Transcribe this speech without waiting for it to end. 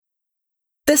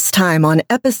This time on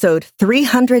episode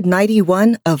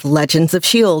 391 of Legends of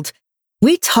S.H.I.E.L.D.,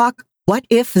 we talk What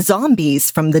If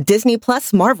Zombies from the Disney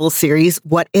Plus Marvel series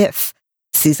What If,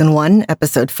 Season 1,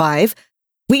 Episode 5.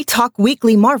 We talk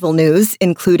weekly Marvel news,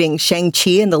 including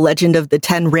Shang-Chi and the Legend of the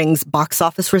Ten Rings box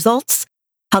office results,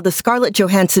 how the Scarlett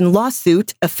Johansson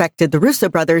lawsuit affected the Russo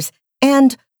brothers,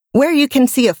 and where you can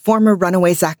see a former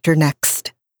Runaways actor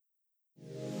next.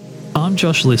 I'm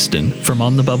Josh Liston from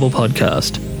On the Bubble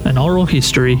podcast, an oral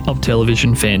history of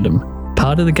television fandom,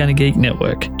 part of the Gonna Geek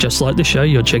network, just like the show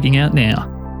you're checking out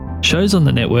now. Shows on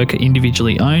the network are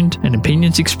individually owned, and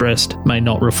opinions expressed may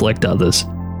not reflect others.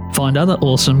 Find other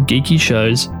awesome geeky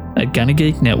shows at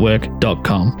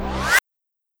GonnaGeekNetwork.com.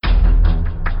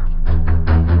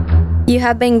 You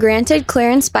have been granted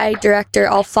clearance by Director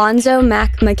Alfonso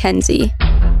Mack Mackenzie.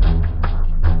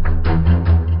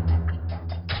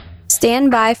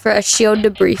 Stand by for a S.H.I.E.L.D.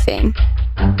 debriefing.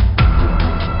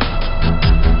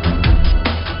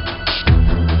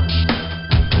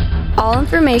 All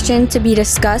information to be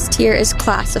discussed here is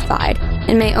classified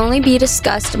and may only be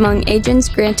discussed among agents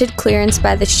granted clearance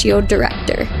by the S.H.I.E.L.D.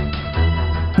 Director.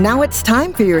 Now it's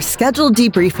time for your scheduled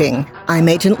debriefing. I'm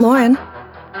Agent Lauren.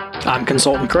 I'm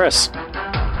Consultant Chris.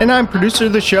 And I'm producer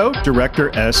of the show,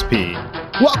 Director SP.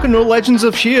 Welcome to Legends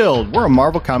of S.H.I.E.L.D. We're a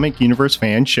Marvel Comic Universe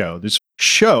fan show. This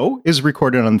show is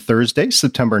recorded on Thursday,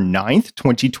 September 9th,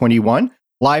 2021,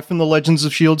 live from the Legends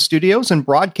of S.H.I.E.L.D. studios and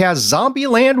broadcast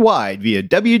Zombieland-wide via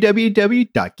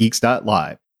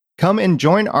www.geeks.live. Come and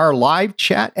join our live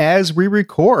chat as we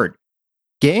record.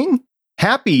 Gang,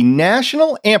 happy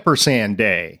National Ampersand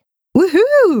Day.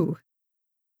 Woohoo!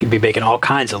 You'll be making all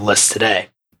kinds of lists today.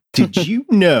 Did you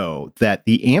know that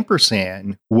the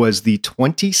ampersand was the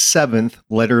 27th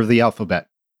letter of the alphabet?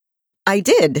 I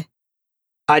did.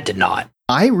 I did not.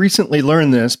 I recently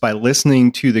learned this by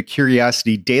listening to the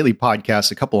Curiosity Daily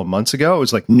podcast a couple of months ago. I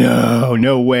was like,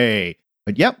 no way.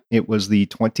 But yep, it was the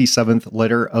 27th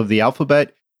letter of the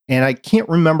alphabet. And I can't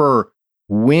remember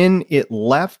when it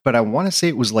left, but I want to say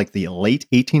it was like the late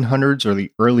 1800s or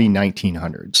the early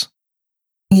 1900s.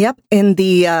 Yep. In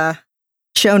the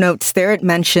show notes there, it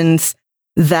mentions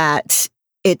that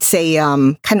it's a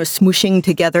kind of smooshing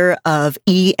together of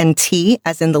E and T,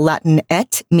 as in the Latin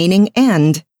et, meaning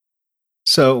and.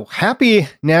 So happy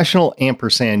National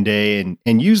Ampersand Day,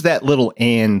 and use that little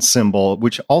and symbol,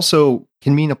 which also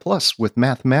can mean a plus with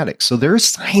mathematics. So there is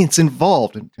science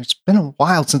involved. And it's been a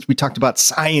while since we talked about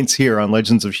science here on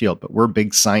Legends of S.H.I.E.L.D., but we're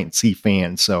big science-y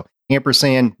fans. So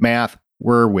ampersand, math,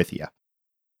 we're with you.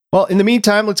 Well, in the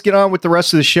meantime, let's get on with the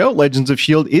rest of the show. Legends of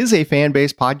S.H.I.E.L.D. is a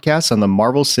fan-based podcast on the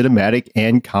Marvel Cinematic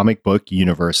and comic book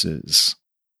universes.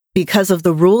 Because of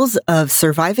the rules of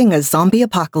surviving a zombie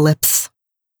apocalypse.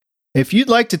 If you'd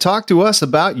like to talk to us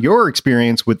about your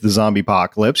experience with the zombie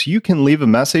apocalypse, you can leave a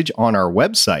message on our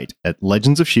website at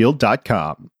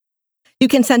legendsofshield.com. You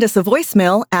can send us a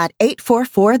voicemail at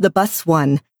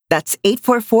 844-THE-BUS-1. That's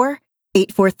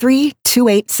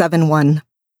 844-843-2871.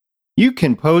 You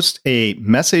can post a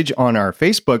message on our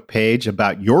Facebook page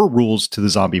about your rules to the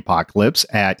zombie apocalypse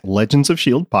at Legends of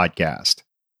S.H.I.E.L.D. Podcast.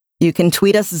 You can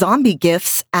tweet us zombie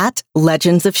gifs at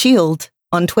Legends of S.H.I.E.L.D.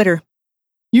 on Twitter.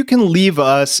 You can leave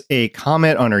us a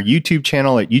comment on our YouTube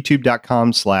channel at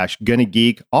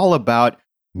youtube.com/GonnaGeek, all about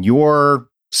your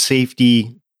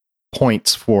safety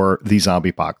points for the zombie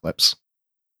apocalypse.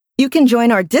 You can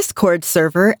join our Discord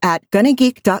server at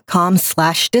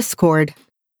GonnaGeek.com/Discord.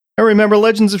 And remember,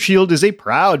 Legends of S.H.I.E.L.D. is a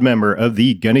proud member of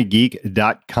the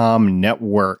GonnaGeek.com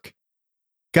network.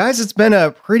 Guys, it's been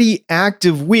a pretty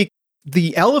active week.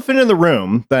 The elephant in the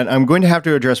room that I'm going to have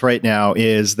to address right now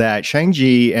is that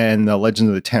Shang-Chi and the Legend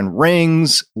of the Ten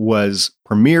Rings was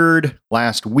premiered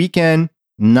last weekend.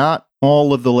 Not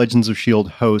all of the Legends of S.H.I.E.L.D.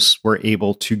 hosts were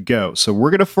able to go. So we're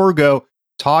going to forego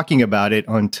talking about it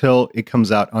until it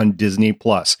comes out on Disney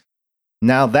Plus.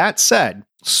 Now, that said,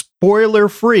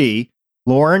 spoiler-free,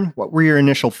 Lauren, what were your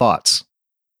initial thoughts?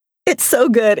 It's so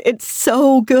good. It's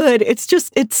so good. It's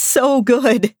so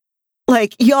good.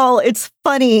 Like, y'all, it's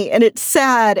funny and it's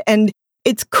sad and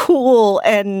it's cool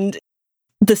and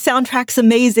the soundtrack's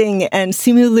amazing and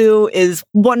Simu Liu is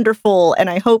wonderful and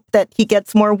I hope that he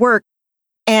gets more work.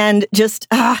 And just,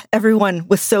 everyone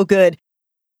was so good.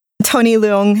 Tony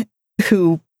Leung,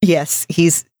 who, yes,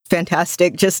 he's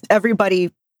fantastic. Just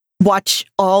everybody watch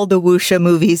all the wuxia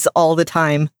movies all the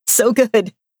time. So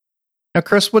good. Now,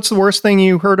 Chris, what's the worst thing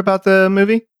you heard about the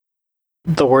movie?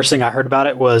 The worst thing I heard about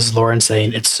it was Lauren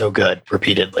saying it's so good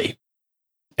repeatedly.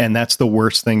 And that's the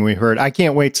worst thing we heard. I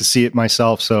can't wait to see it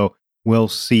myself, so we'll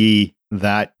see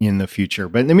that in the future.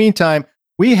 But in the meantime,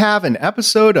 we have an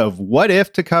episode of What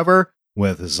If to cover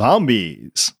with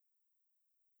zombies.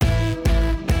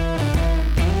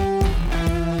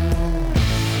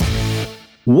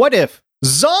 What If?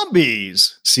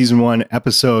 Zombies! Season 1,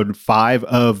 Episode 5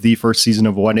 of the first season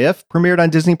of What If premiered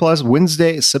on Disney Plus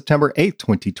Wednesday, September 8th,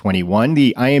 2021.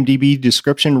 The IMDb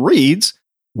description reads,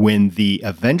 when the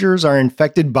Avengers are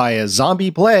infected by a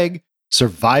zombie plague,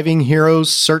 surviving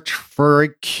heroes search for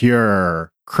a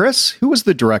cure. Chris, who was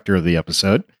the director of the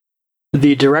episode?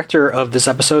 The director of this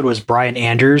episode was Brian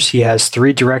Anders. He has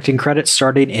 3 directing credits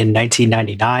starting in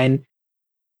 1999.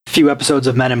 A few episodes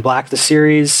of Men in Black, the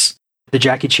series, the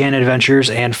Jackie Chan Adventures,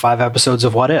 and 5 episodes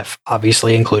of What If,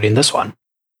 obviously including this one.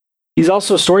 He's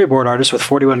also a storyboard artist with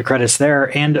 41 credits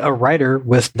there, and a writer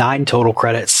with 9 total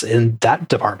credits in that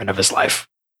department of his life.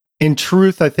 In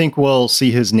truth, I think we'll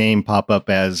see his name pop up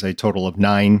as a total of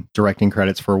 9 directing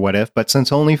credits for What If, but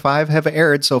since only 5 have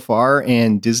aired so far,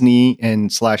 and Disney and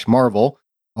 / Marvel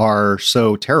are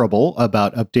so terrible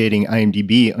about updating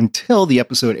IMDb until the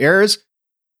episode airs,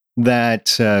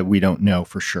 that we don't know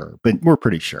for sure, but we're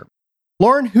pretty sure.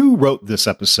 Lauren, who wrote this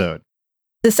episode?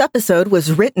 This episode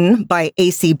was written by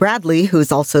A.C. Bradley,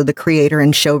 who's also the creator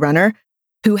and showrunner,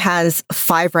 who has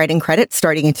 5 writing credits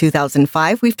starting in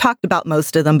 2005. We've talked about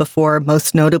most of them before,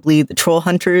 most notably the Troll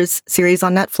Hunters series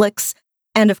on Netflix,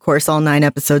 and of course all 9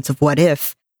 episodes of What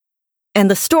If. And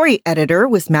the story editor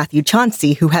was Matthew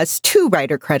Chauncey, who has 2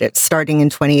 writer credits starting in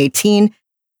 2018,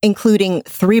 including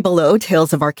 3 Below,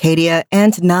 Tales of Arcadia,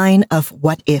 and 9 of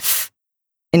What If,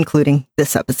 including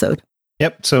this episode.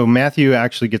 Yep, so Matthew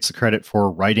actually gets the credit for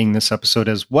writing this episode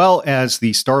as well as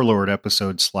the Star-Lord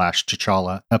episode /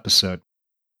 T'Challa episode.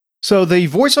 So the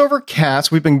voiceover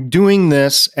cast, we've been doing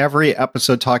this every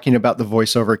episode talking about the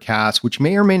voiceover cast, which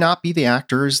may or may not be the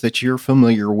actors that you're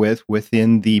familiar with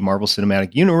within the Marvel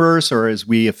Cinematic Universe, or as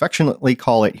we affectionately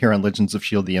call it here on Legends of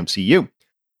S.H.I.E.L.D., the MCU.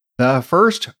 The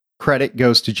first credit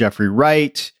goes to Jeffrey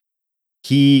Wright.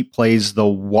 He plays the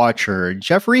Watcher.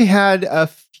 Jeffrey had a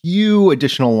few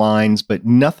additional lines, but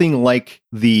nothing like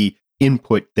the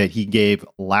input that he gave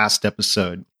last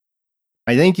episode.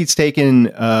 I think he's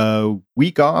taken a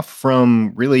week off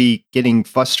from really getting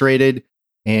frustrated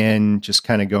and just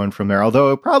kind of going from there.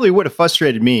 Although it probably would have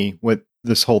frustrated me with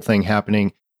this whole thing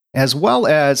happening, as well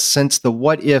as since the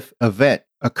What If event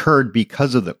occurred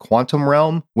because of the quantum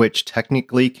realm, which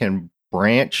technically can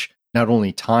branch not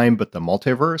only time, but the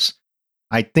multiverse.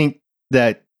 I think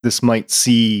that this might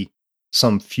see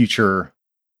some future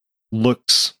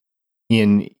looks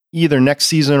in either next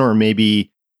season or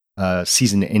maybe a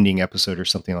season-ending episode or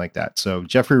something like that. So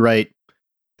Jeffrey Wright, I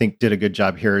think, did a good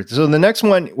job here. So the next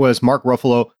one was Mark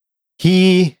Ruffalo.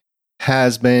 He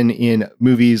has been in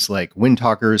movies like Wind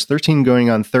Talkers, 13 Going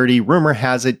on 30, Rumor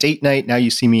Has It, Date Night, Now You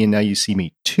See Me, and Now You See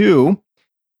Me 2.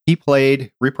 He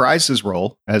reprised his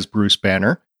role as Bruce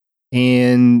Banner.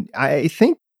 And I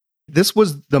think this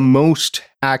was the most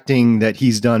acting that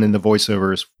he's done in the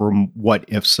voiceovers from What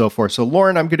If so far. So,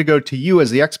 Lauren, I'm going to go to you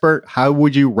as the expert. How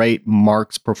would you rate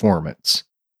Mark's performance?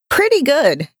 Pretty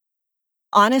good.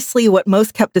 Honestly, what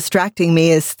most kept distracting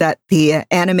me is that the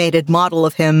animated model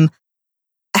of him,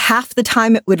 half the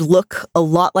time it would look a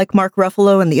lot like Mark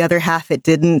Ruffalo and the other half it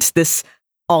didn't. This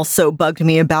also bugged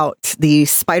me about the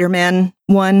Spider-Man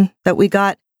one that we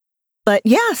got. But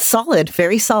yeah, solid,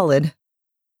 very solid.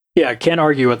 Yeah, I can't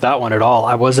argue with that one at all.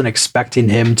 I wasn't expecting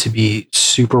him to be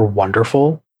super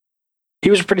wonderful. He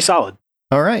was pretty solid.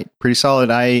 All right, pretty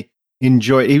solid. I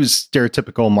enjoyed. He was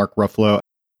stereotypical Mark Ruffalo.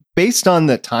 Based on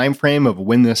the time frame of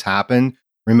when this happened,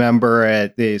 remember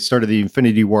at the start of the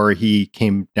Infinity War, he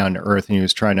came down to Earth and he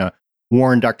was trying to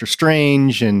warn Doctor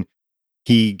Strange, and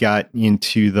he got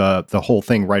into the whole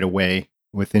thing right away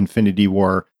with Infinity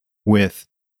War with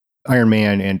Iron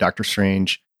Man and Doctor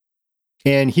Strange.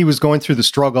 And he was going through the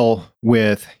struggle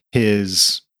with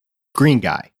his green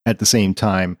guy at the same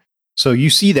time. So you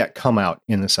see that come out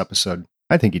in this episode.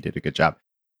 I think he did a good job.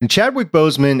 And Chadwick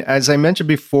Boseman, as I mentioned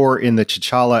before in the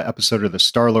T'Challa episode or the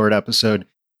Star-Lord episode,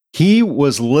 he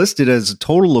was listed as a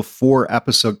total of 4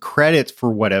 episode credits for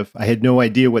What If. I had no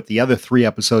idea what the other 3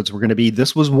 episodes were going to be.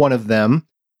 This was one of them.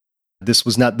 This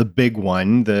was not the big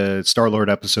one. The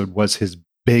Star-Lord episode was his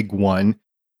big one.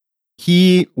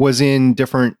 He was in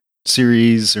different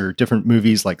series or different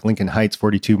movies like Lincoln Heights,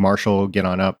 42, Marshall, Get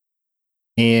On Up.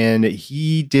 And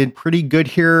he did pretty good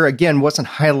here. Again, wasn't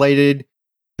highlighted.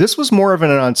 This was more of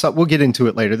an ensemble. We'll get into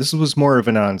it later. This was more of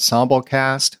an ensemble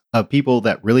cast of people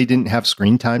that really didn't have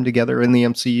screen time together in the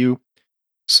MCU.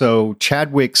 So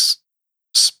Chadwick's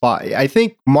spot, I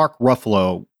think Mark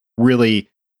Ruffalo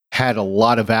really had a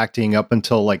lot of acting up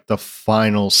until like the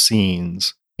final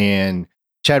scenes. And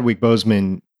Chadwick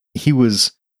Boseman, he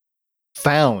was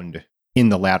found in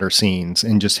the latter scenes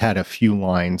and just had a few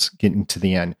lines getting to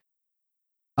the end.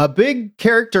 A big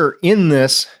character in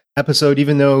this episode,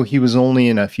 even though he was only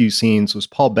in a few scenes, was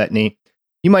Paul Bettany.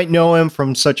 You might know him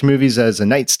from such movies as A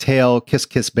Knight's Tale, Kiss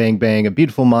Kiss Bang Bang, A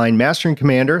Beautiful Mind, Master and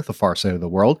Commander, The Far Side of the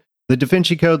World, The Da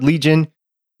Vinci Code, Legion,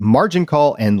 Margin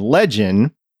Call, and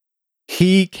Legend.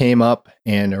 He came up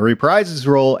and reprised his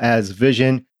role as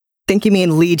Vision. I think you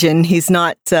mean Legion. He's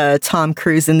not Tom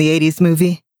Cruise in the 80s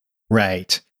movie.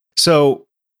 Right. So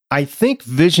I think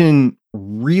Vision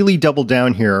really doubled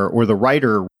down here, or the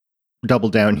writer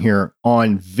doubled down here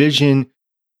on Vision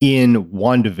in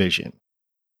WandaVision.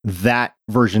 That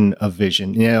version of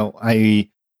Vision. I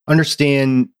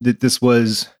understand that this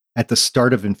was at the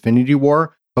start of Infinity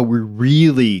War, but we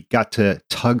really got to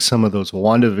tug some of those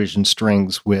WandaVision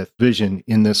strings with Vision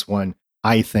in this one,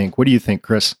 I think. What do you think,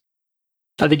 Chris?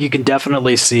 I think you can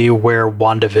definitely see where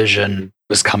WandaVision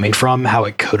was coming from, how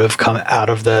it could have come out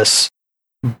of this,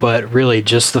 but really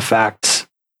just the fact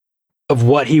of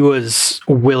what he was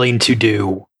willing to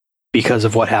do because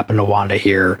of what happened to Wanda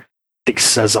here, I think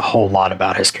says a whole lot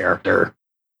about his character.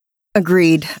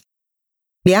 Agreed.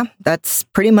 Yeah, that's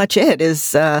pretty much it.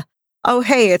 It's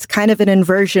kind of an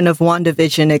inversion of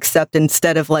WandaVision, except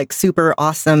instead of like super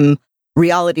awesome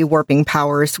reality warping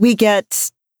powers, we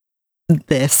get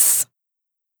this.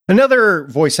 Another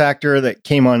voice actor that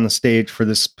came on the stage for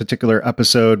this particular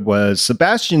episode was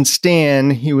Sebastian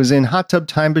Stan. He was in Hot Tub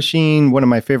Time Machine, one of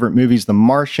my favorite movies, The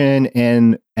Martian,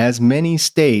 and as many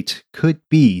state, could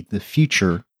be the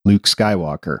future Luke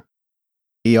Skywalker.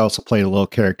 He also played a little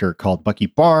character called Bucky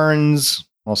Barnes,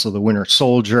 also the Winter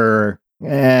Soldier.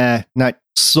 Not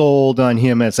sold on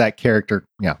him as that character.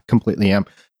 Yeah, completely am.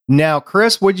 Now,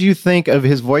 Chris, what do you think of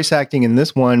his voice acting in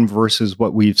this one versus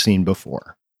what we've seen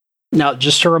before? Now,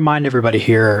 just to remind everybody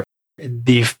here,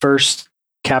 the first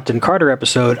Captain Carter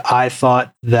episode, I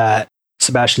thought that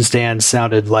Sebastian Stan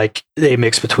sounded like a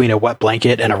mix between a wet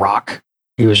blanket and a rock.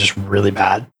 He was just really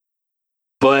bad.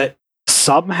 But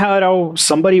somehow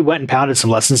somebody went and pounded some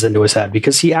lessons into his head,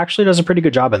 because he actually does a pretty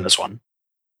good job in this one.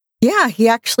 Yeah, he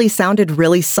actually sounded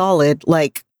really solid.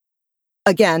 Like,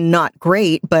 again, not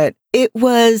great, but it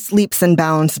was leaps and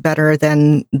bounds better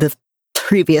than the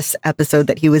previous episode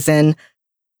that he was in.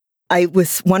 I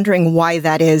was wondering why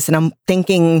that is, and I'm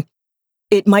thinking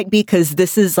it might be because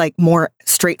this is like more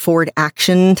straightforward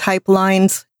action type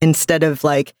lines instead of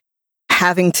like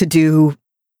having to do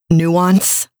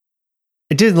nuance.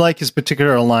 I did like his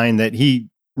particular line that he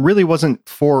really wasn't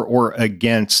for or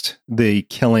against the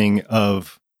killing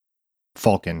of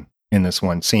Falcon in this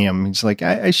one. Sam, he's like,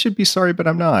 I should be sorry, but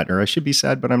I'm not, or I should be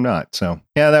sad, but I'm not. So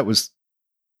yeah, that was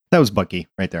Bucky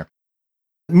right there.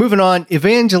 Moving on,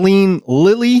 Evangeline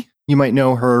Lilly. You might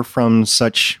know her from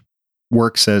such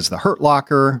works as The Hurt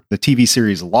Locker, the TV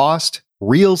series Lost,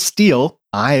 Real Steel.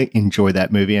 I enjoy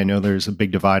that movie. I know there's a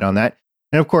big divide on that.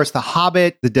 And of course, The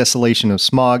Hobbit, The Desolation of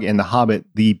Smaug, and The Hobbit,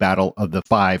 The Battle of the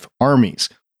Five Armies.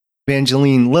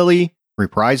 Evangeline Lilly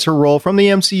reprised her role from the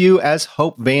MCU as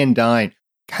Hope Van Dyne.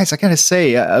 Guys, I gotta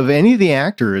say, of any of the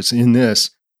actors in this,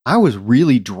 I was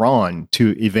really drawn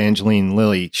to Evangeline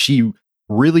Lilly. She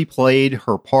really played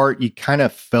her part. You kind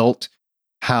of felt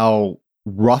how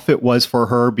rough it was for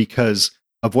her because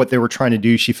of what they were trying to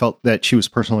do. She felt that she was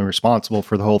personally responsible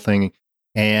for the whole thing.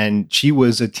 And she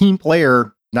was a team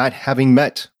player, not having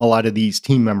met a lot of these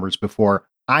team members before.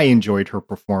 I enjoyed her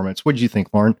performance. What did you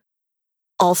think, Lauren?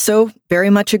 Also,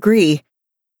 very much agree.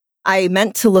 I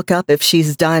meant to look up if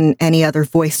she's done any other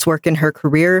voice work in her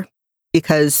career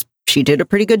because she did a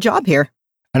pretty good job here.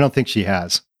 I don't think she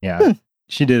has. Yeah.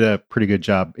 She did a pretty good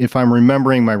job. If I'm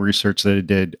remembering my research that it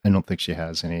did, I don't think she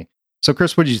has any. So,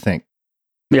 Chris, what did you think?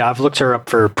 Yeah, I've looked her up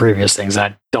for previous things.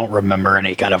 I don't remember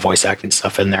any kind of voice acting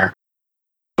stuff in there.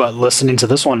 But listening to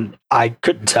this one, I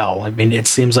couldn't tell. I mean, it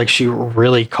seems like she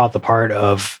really caught the part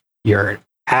of your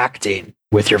acting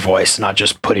with your voice, not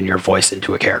just putting your voice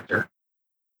into a character.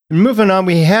 Moving on,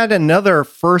 we had another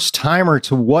first-timer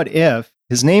to What If.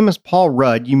 His name is Paul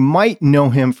Rudd. You might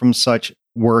know him from such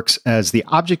works as The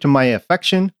Object of My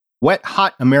Affection, Wet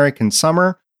Hot American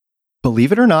Summer.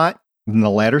 Believe it or not, in the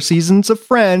latter seasons of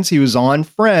Friends, he was on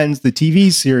Friends, the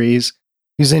TV series.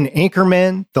 He was in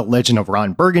Anchorman, The Legend of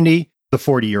Ron Burgundy, The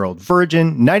 40-Year-Old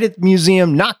Virgin, Night at the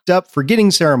Museum, Knocked Up,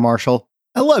 Forgetting Sarah Marshall,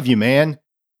 I Love You, Man,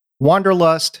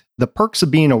 Wanderlust, The Perks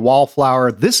of Being a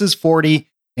Wallflower, This Is 40,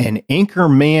 and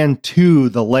Anchorman 2,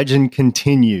 The Legend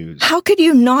Continues. How could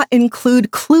you not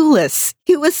include Clueless?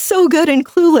 He was so good in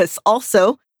Clueless.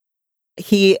 Also,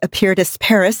 he appeared as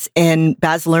Paris in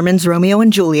Baz Luhrmann's Romeo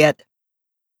and Juliet.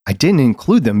 I didn't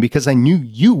include them because I knew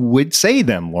you would say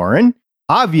them, Lauren.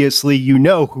 Obviously, you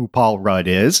know who Paul Rudd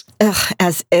is. Ugh,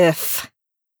 as if.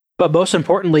 But most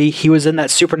importantly, he was in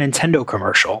that Super Nintendo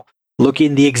commercial,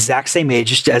 looking the exact same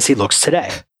age as he looks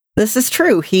today. This is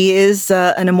true. He is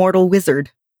an immortal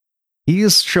wizard. He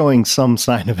is showing some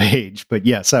sign of age, but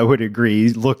yes, I would agree.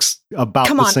 He looks about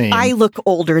the same. I look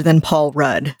older than Paul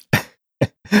Rudd.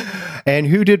 And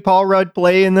who did Paul Rudd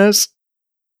play in this?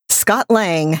 Scott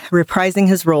Lang, reprising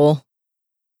his role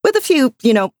with a few,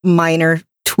 minor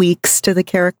tweaks to the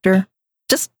character.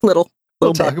 Just little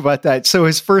We'll bit. talk about that. So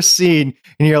his first scene,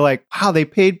 and you're like, wow, they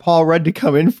paid Paul Rudd to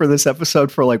come in for this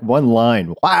episode for like one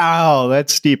line. Wow,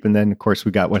 that's steep. And then, of course,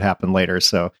 we got what happened later.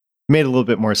 So it made a little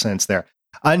bit more sense there.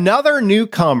 Another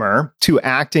newcomer to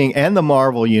acting and the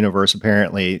Marvel Universe,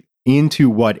 apparently, into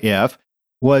What If,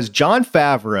 was Jon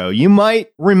Favreau. You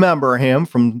might remember him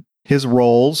from his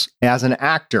roles as an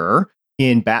actor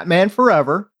in Batman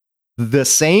Forever, the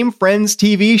same Friends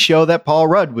TV show that Paul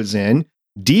Rudd was in,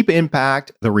 Deep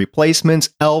Impact, The Replacements,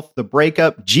 Elf, The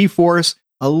Breakup, G-Force,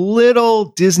 a little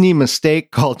Disney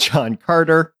mistake called John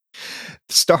Carter,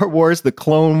 Star Wars, The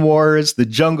Clone Wars, The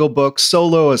Jungle Book,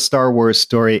 Solo, A Star Wars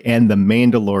Story, and The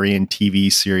Mandalorian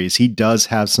TV series. He does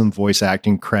have some voice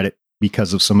acting credit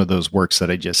because of some of those works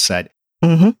that I just said.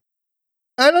 Mm-hmm.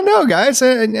 I don't know, guys.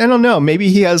 I don't know. Maybe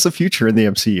he has a future in the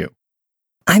MCU.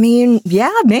 I mean,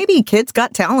 yeah, maybe. Kid's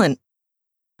got talent.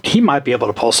 He might be able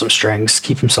to pull some strings,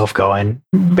 keep himself going,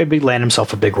 maybe land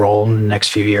himself a big role in the next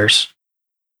few years.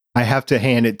 I have to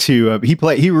hand it to he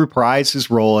reprised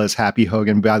his role as Happy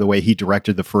Hogan. By the way, he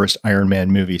directed the first Iron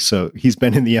Man movie, so he's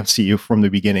been in the MCU from the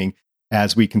beginning,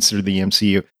 as we consider the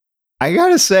MCU. I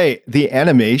gotta say, the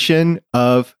animation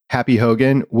of Happy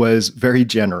Hogan was very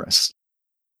generous.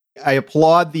 I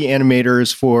applaud the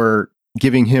animators for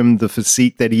giving him the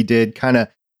physique that he did, kind of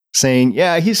saying,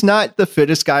 yeah, he's not the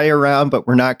fittest guy around, but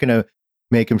we're not going to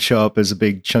make him show up as a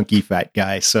big, chunky, fat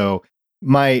guy. So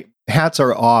my hats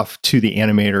are off to the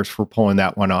animators for pulling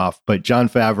that one off. But Jon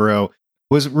Favreau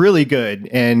was really good.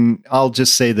 And I'll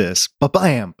just say this,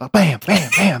 ba-bam, ba-bam,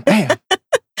 bam, bam, bam.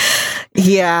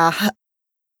 Yeah.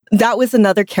 That was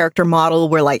another character model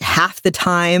where like half the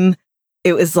time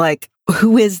it was like,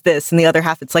 who is this? And the other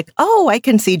half, it's like, oh, I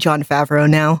can see Jon Favreau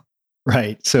now.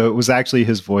 Right. So it was actually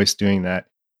his voice doing that.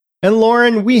 And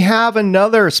Lauren, we have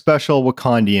another special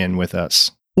Wakandian with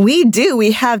us. We do.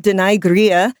 We have Denai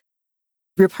Guerrilla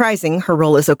reprising her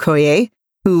role as Okoye,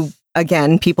 who,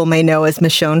 again, people may know as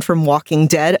Michonne from Walking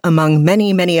Dead, among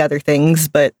many, many other things,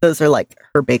 but those are like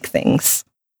her big things.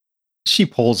 She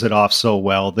pulls it off so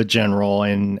well, the general,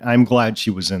 and I'm glad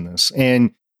she was in this.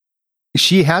 And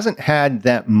she hasn't had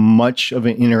that much of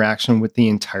an interaction with the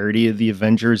entirety of the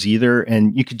Avengers either,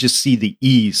 and you could just see the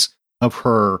ease of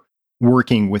her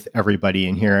working with everybody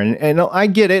in here. And I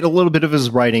get it, a little bit of his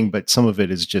writing, but some of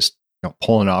it is just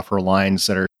pulling off her lines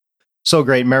that are so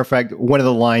great. Matter of fact, one of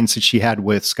the lines that she had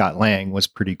with Scott Lang was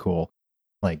pretty cool.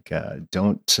 Like,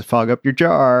 don't fog up your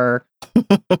jar.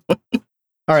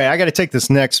 All right, I got to take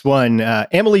this next one.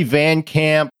 Emily Van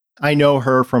Camp. I know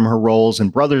her from her roles in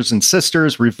Brothers and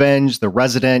Sisters, Revenge, The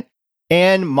Resident,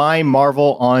 and my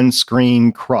Marvel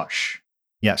on-screen crush.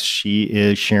 Yes, she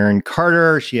is Sharon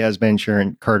Carter. She has been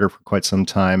Sharon Carter for quite some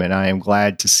time, and I am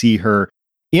glad to see her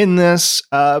in this.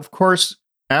 Of course,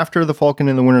 after The Falcon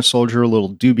and the Winter Soldier, a little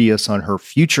dubious on her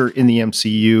future in the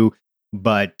MCU,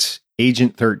 but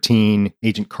Agent 13,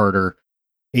 Agent Carter,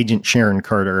 Agent Sharon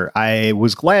Carter, I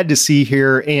was glad to see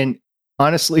here, and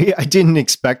honestly, I didn't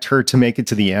expect her to make it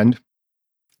to the end,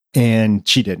 and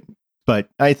she didn't, but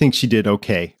I think she did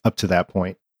okay up to that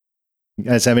point. You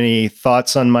guys have any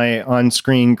thoughts on my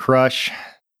on-screen crush?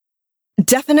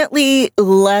 Definitely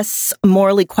less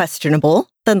morally questionable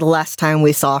than the last time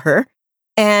we saw her.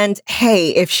 And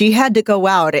hey, if she had to go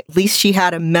out, at least she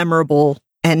had a memorable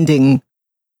ending.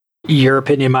 Your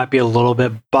opinion might be a little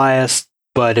bit biased,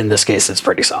 but in this case, it's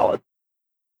pretty solid.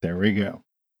 There we go.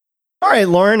 All right,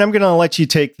 Lauren, I'm going to let you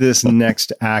take this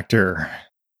next actor.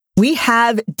 We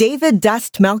have David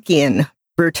Dastmalchian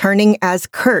returning as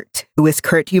Kurt. Who is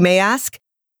Kurt, you may ask?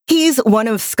 He's one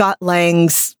of Scott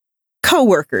Lang's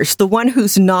co-workers, the one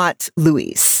who's not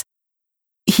Louise.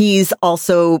 He's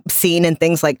also seen in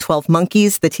things like 12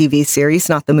 Monkeys, the TV series,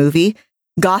 not the movie,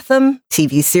 Gotham,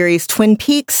 TV series, Twin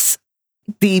Peaks,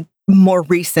 the more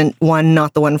recent one,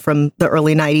 not the one from the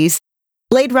early 90s,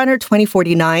 Blade Runner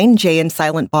 2049, Jay and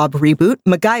Silent Bob reboot,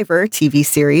 MacGyver TV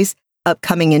series,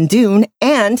 upcoming in Dune,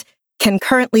 and can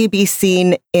currently be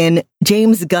seen in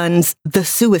James Gunn's The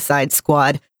Suicide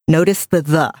Squad. Notice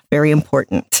the, very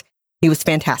important. He was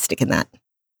fantastic in that.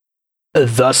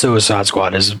 The Suicide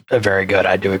Squad is very good.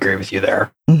 I do agree with you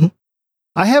there. Mm-hmm.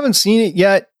 I haven't seen it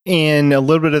yet, and a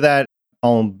little bit of that,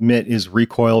 I'll admit, is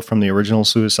recoil from the original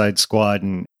Suicide Squad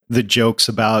and the jokes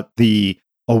about the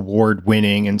award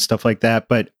winning and stuff like that.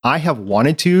 But I have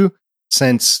wanted to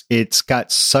since it's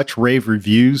got such rave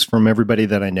reviews from everybody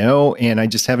that I know, and I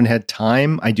just haven't had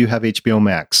time. I do have HBO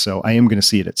Max, so I am going to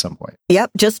see it at some point.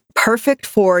 Yep, just perfect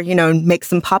for, make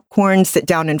some popcorn, sit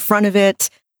down in front of it.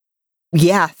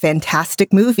 Yeah,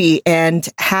 fantastic movie, and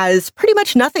has pretty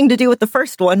much nothing to do with the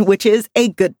first one, which is a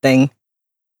good thing.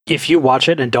 If you watch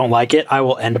it and don't like it, I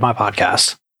will end my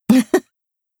podcast.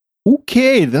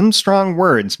 Okay, them strong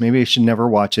words. Maybe I should never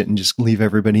watch it and just leave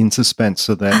everybody in suspense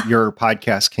so that your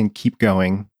podcast can keep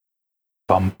going.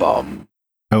 Bum bum.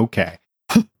 Okay.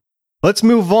 Let's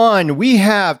move on. We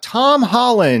have Tom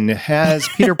Holland as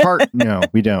Peter Parker. No,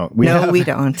 we don't. We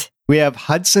don't. We have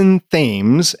Hudson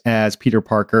Thames as Peter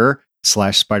Parker /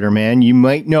 Spider-Man. You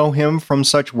might know him from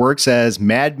such works as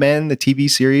Mad Men, the TV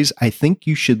series, I Think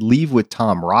You Should Leave with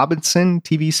Tom Robinson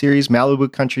TV series,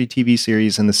 Malibu Country TV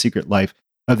series, and The Secret Life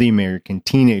of the American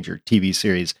Teenager TV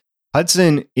series.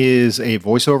 Hudson is a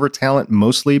voiceover talent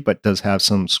mostly, but does have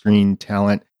some screen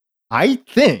talent. I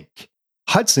think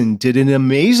Hudson did an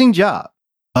amazing job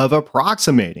of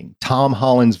approximating Tom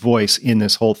Holland's voice in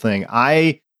this whole thing.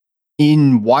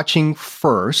 In watching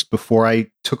first, before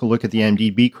I took a look at the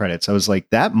IMDb credits, I was like,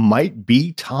 that might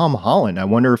be Tom Holland. I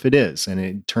wonder if it is. And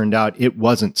it turned out it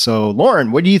wasn't. So,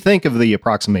 Lauren, what do you think of the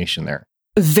approximation there?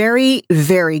 Very,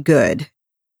 very good.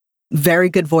 Very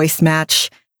good voice match.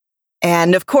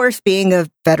 And of course, being a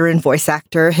veteran voice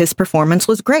actor, his performance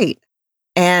was great.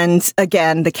 And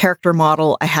again, the character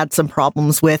model I had some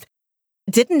problems with.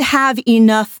 Didn't have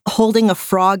enough holding a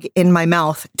frog in my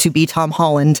mouth to be Tom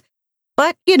Holland.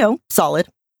 But, solid.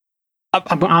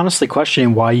 I'm honestly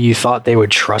questioning why you thought they would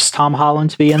trust Tom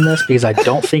Holland to be in this, because I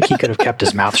don't think he could have kept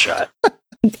his mouth shut.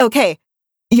 Okay.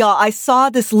 Yeah, I saw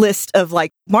this list of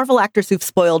Marvel actors who've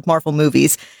spoiled Marvel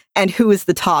movies and who is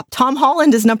the top. Tom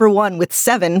Holland is number 1 with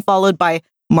 7, followed by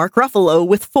Mark Ruffalo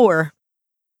with 4.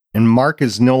 And Mark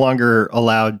is no longer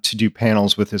allowed to do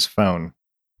panels with his phone.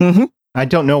 Mm-hmm. I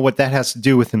don't know what that has to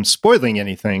do with him spoiling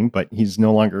anything, but he's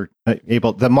no longer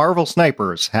able. The Marvel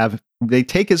snipers they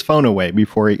take his phone away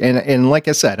before and like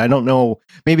I said, I don't know,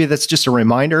 maybe that's just a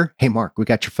reminder. Hey, Mark, we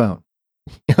got your phone.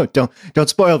 Don't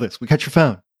spoil this. We got your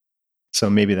phone. So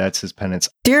maybe that's his penance.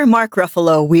 Dear Mark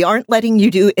Ruffalo, we aren't letting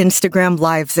you do Instagram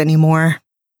lives anymore.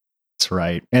 That's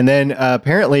right. And then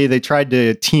apparently they tried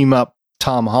to team up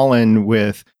Tom Holland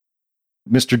with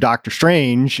Mr. Doctor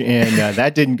Strange, and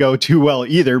that didn't go too well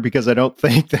either, because I don't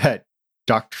think that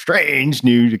Doctor Strange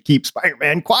knew to keep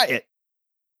Spider-Man quiet.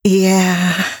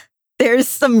 Yeah, there's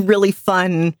some really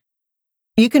fun.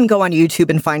 You can go on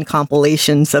YouTube and find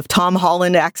compilations of Tom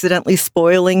Holland accidentally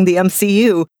spoiling the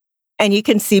MCU, and you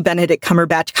can see Benedict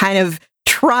Cumberbatch kind of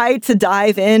try to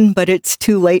dive in, but it's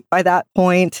too late by that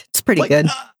point. It's pretty good.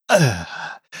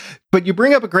 But you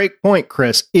bring up a great point,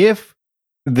 Chris. If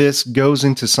this goes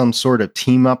into some sort of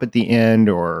team up at the end,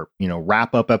 or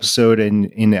wrap up episode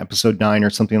in episode 9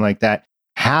 or something like that,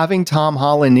 having Tom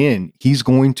Holland in, he's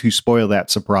going to spoil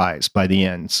that surprise by the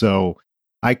end. So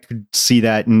I could see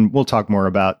that, and we'll talk more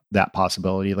about that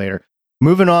possibility later.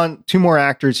 Moving on, 2 more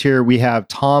actors here. We have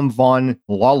Tom Von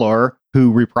Lawlor,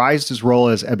 who reprised his role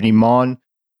as Ebony Maw,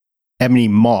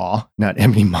 not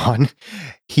Ebony Maw.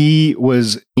 He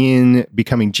was in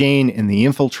Becoming Jane and The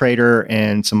Infiltrator,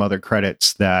 and some other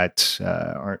credits that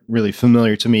aren't really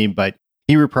familiar to me, but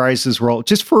he reprised his role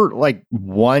just for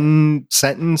 1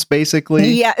 sentence,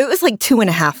 basically. Yeah, it was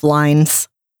 2.5 lines.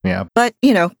 Yeah. But,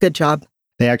 good job.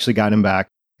 They actually got him back.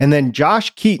 And then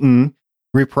Josh Keaton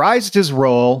reprised his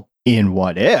role in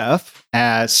What If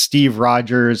as Steve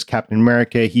Rogers, Captain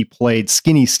America. He played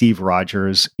skinny Steve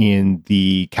Rogers in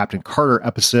the Captain Carter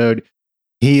episode.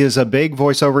 He is a big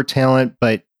voiceover talent,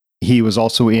 but he was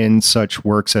also in such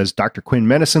works as Dr. Quinn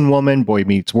Medicine Woman, Boy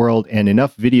Meets World, and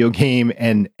enough video game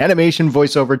and animation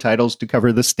voiceover titles to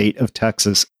cover the state of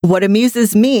Texas. What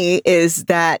amuses me is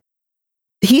that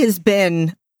he has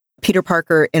been Peter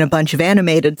Parker in a bunch of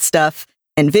animated stuff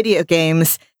and video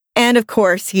games. And of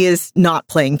course, he is not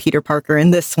playing Peter Parker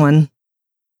in this one.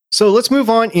 So let's move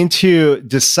on into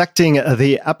dissecting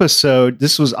the episode.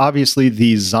 This was obviously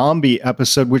the zombie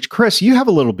episode, which, Chris, you have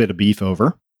a little bit of beef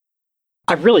over.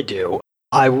 I really do.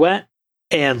 I went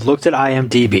and looked at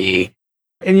IMDb,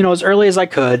 and as early as I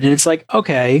could, and it's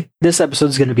okay, this episode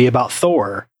is going to be about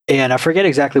Thor. And I forget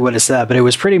exactly what it said, but it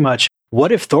was pretty much,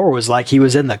 what if Thor was like he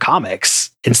was in the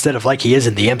comics instead of like he is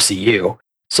in the MCU?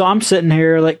 So I'm sitting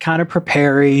here kind of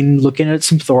preparing, looking at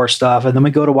some Thor stuff, and then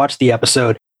we go to watch the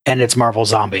episode, and it's Marvel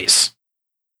Zombies.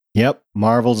 Yep,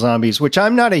 Marvel Zombies, which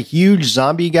I'm not a huge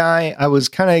zombie guy. I was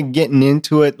kind of getting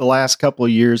into it the last couple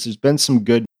of years. There's been some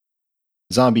good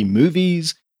zombie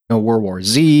movies, World War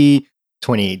Z,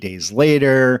 28 Days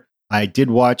Later. I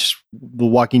did watch The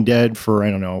Walking Dead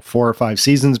for, 4 or 5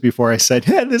 seasons before I said,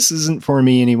 this isn't for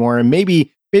me anymore. And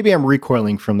maybe I'm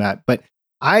recoiling from that. But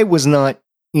I was not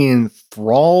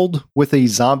enthralled with a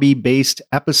zombie-based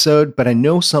episode, but I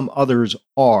know some others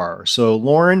are. So,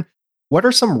 Lauren, what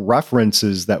are some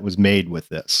references that was made with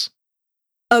this?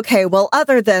 Okay, well,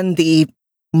 other than the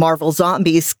Marvel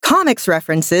Zombies comics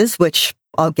references, which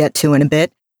I'll get to in a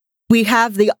bit, we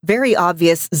have the very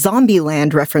obvious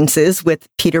Zombieland references with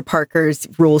Peter Parker's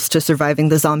rules to surviving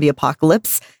the zombie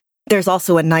apocalypse. There's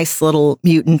also a nice little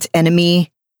mutant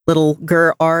enemy, little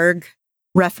Gur-Arg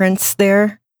reference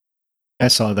there. I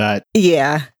saw that.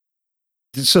 Yeah.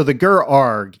 So the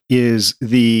Gur-Arg is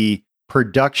the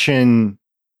production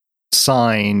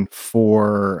sign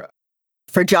for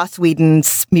Joss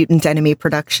Whedon's Mutant Enemy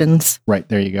Productions. Right,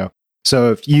 there you go.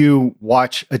 So if you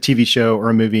watch a TV show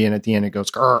or a movie and at the end it goes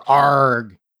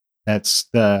Gur-Arg, that's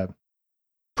the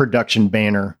production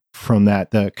banner from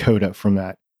that, the coda from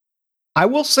that. I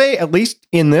will say, at least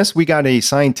in this, we got a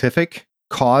scientific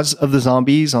cause of the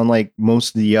zombies, unlike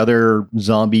most of the other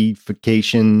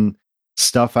zombification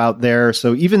stuff out there.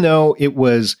 So even though it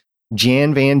was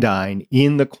Jan Van Dyne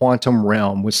in the quantum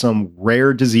realm with some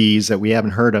rare disease that we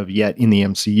haven't heard of yet in the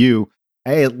MCU,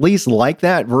 I at least like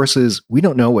that versus we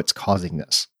don't know what's causing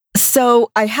this.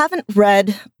 So I haven't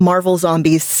read Marvel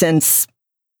Zombies since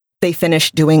they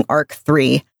finished doing Arc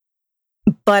 3.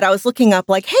 But I was looking up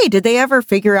like, hey, did they ever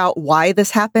figure out why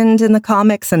this happened in the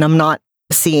comics? And I'm not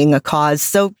seeing a cause.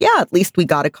 So yeah, at least we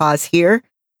got a cause here.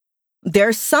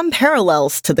 There's some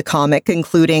parallels to the comic,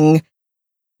 including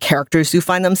characters who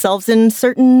find themselves in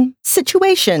certain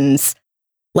situations,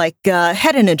 like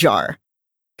head in a jar.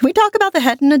 Can we talk about the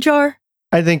head in a jar?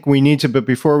 I think we need to, but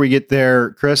before we get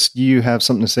there, Chris, do you have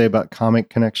something to say about comic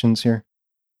connections here?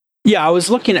 Yeah, I was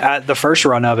looking at the first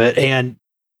run of it and,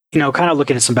 kind of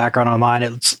looking at some background online.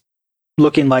 It's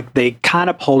looking like they kind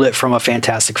of pulled it from a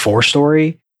Fantastic Four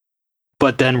story,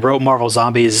 but then wrote Marvel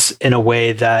Zombies in a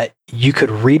way that you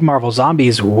could read Marvel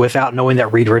Zombies without knowing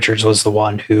that Reed Richards was the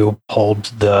one who pulled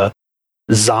the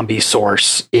zombie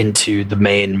source into the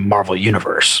main Marvel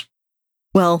universe.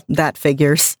 Well, that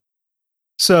figures.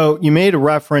 So you made a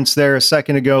reference there a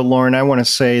second ago, Lauren. I want to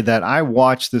say that I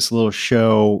watched this little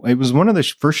show. It was one of the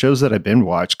first shows that I've been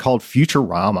watched called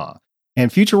Futurama. And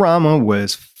Futurama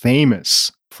was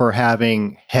famous for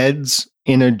having heads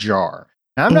in a jar.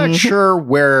 Now, I'm not sure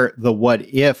where the what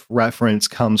if reference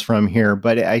comes from here,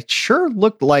 but it sure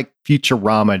looked like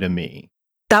Futurama to me.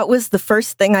 That was the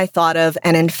first thing I thought of.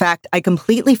 And in fact, I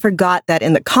completely forgot that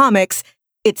in the comics,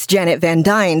 it's Janet Van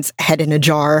Dyne's head in a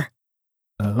jar.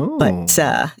 Oh.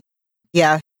 But,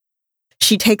 yeah,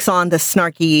 she takes on the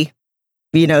snarky,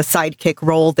 sidekick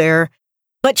role there.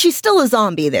 But she's still a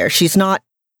zombie there. She's not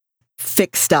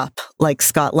fixed up like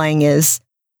Scott Lang is.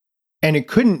 And it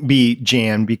couldn't be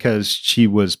Jan because she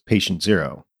was patient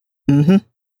zero. Mm-hmm.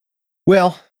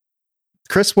 Well,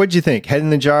 Chris, what'd you think? Head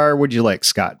in the jar? What'd you like,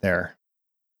 Scott, there?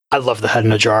 I love the head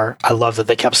in a jar. I love that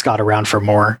they kept Scott around for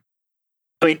more.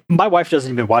 I mean, my wife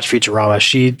doesn't even watch Futurama.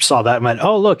 She saw that and went,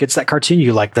 oh, look, it's that cartoon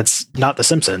you like. That's not The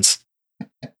Simpsons.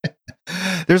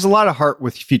 There's a lot of heart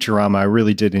with Futurama. I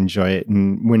really did enjoy it.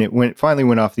 And when it finally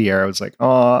went off the air, I was like,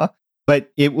 aw.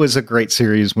 But it was a great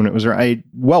series when it was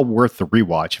well worth the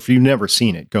rewatch. If you've never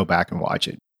seen it, go back and watch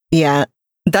it. Yeah,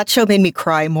 that show made me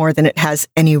cry more than it has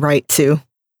any right to.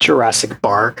 Jurassic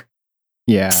Park.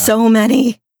 Yeah. So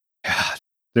many. God,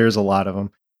 there's a lot of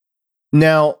them.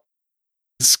 Now,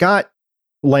 Scott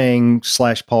Lang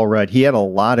 / Paul Rudd, he had a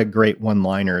lot of great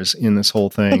one-liners in this whole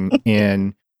thing.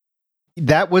 And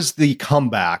that was the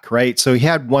comeback, right? So he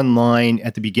had one line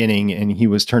at the beginning and he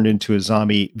was turned into a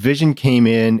zombie. Vision came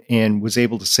in and was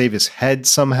able to save his head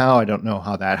somehow. I don't know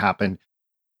how that happened.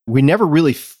 We never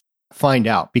really find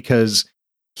out because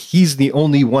he's the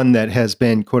only one that has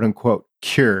been, quote unquote,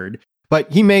 cured.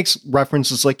 But he makes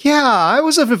references like, yeah, I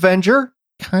was an Avenger.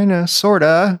 Kind of, sort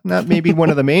of, not maybe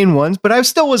one of the main ones, but I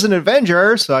still was an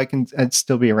Avenger, so I'd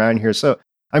still be around here. So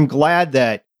I'm glad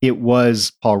that it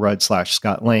was Paul Rudd /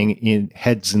 Scott Lang in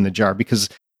Heads in the Jar, because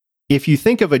if you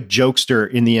think of a jokester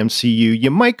in the MCU,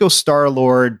 you might go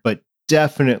Star-Lord, but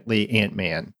definitely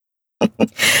Ant-Man.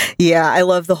 Yeah, I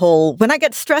love the whole, when I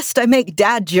get stressed, I make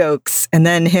dad jokes, and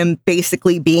then him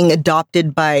basically being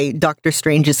adopted by Doctor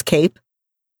Strange's cape.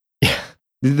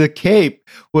 The cape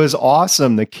was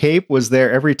awesome. The cape was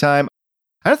there every time.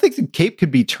 I don't think the cape could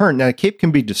be turned. Now, the cape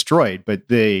can be destroyed, but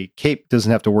the cape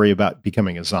doesn't have to worry about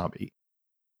becoming a zombie.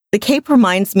 The cape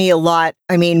reminds me a lot,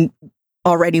 I mean,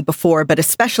 already before, but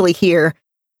especially here,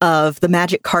 of the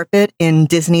magic carpet in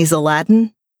Disney's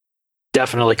Aladdin.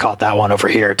 Definitely caught that one over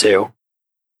here, too.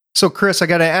 So, Chris, I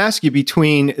got to ask you,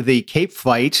 between the cape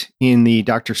fight in the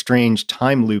Doctor Strange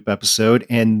time loop episode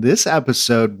and this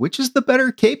episode, which is the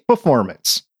better cape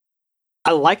performance?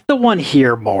 I like the one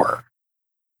here more.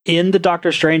 In the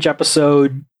Doctor Strange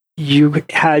episode, you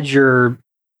had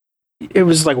it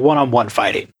was like one-on-one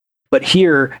fighting. But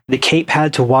here, the cape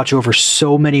had to watch over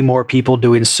so many more people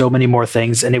doing so many more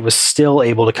things, and it was still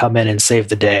able to come in and save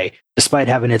the day, despite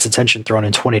having its attention thrown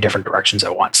in 20 different directions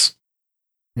at once.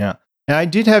 Yeah. And I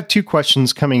did have two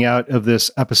questions coming out of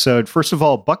this episode. First of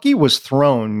all, Bucky was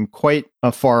thrown quite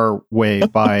a far way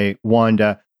by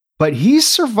Wanda, but he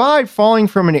survived falling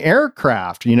from an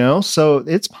aircraft, so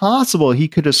it's possible he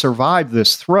could have survived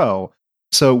this throw.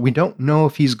 So we don't know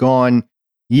if he's gone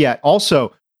yet.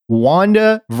 Also,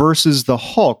 Wanda versus the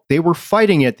Hulk, they were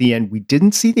fighting at the end. We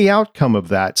didn't see the outcome of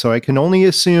that, so I can only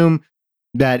assume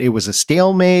that it was a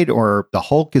stalemate or the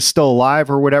Hulk is still alive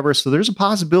or whatever. So there's a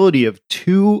possibility of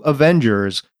two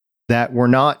Avengers that were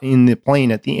not in the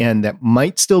plane at the end that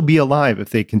might still be alive if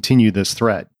they continue this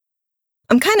thread.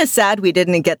 I'm kind of sad we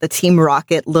didn't get the Team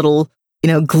Rocket little,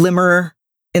 glimmer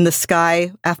in the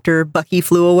sky after Bucky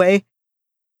flew away.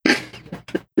 I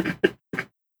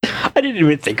didn't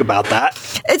even think about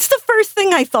that. It's the first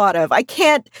thing I thought of. I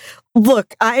can't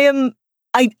look. I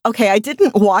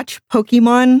didn't watch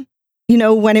Pokemon,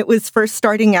 when it was first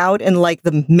starting out in like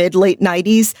the mid-late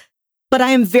 90s, but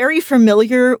I am very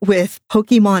familiar with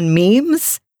Pokemon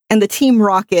memes and the Team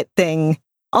Rocket thing.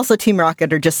 Also, Team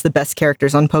Rocket are just the best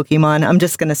characters on Pokemon. I'm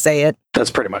just going to say it.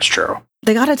 That's pretty much true.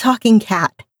 They got a talking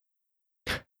cat.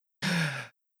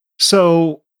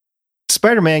 So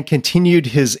Spider-Man continued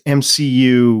his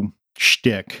MCU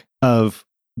shtick of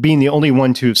being the only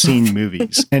one to have seen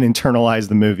movies and internalize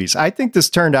the movies. I think this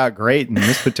turned out great in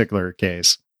this particular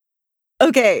case.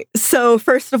 Okay, so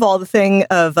first of all, the thing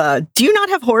of, do you not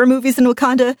have horror movies in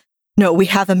Wakanda? No, we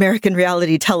have American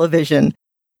reality television.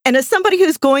 And as somebody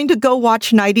who's going to go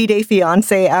watch 90 Day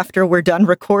Fiancé after we're done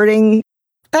recording,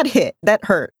 that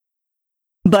hurt.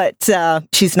 But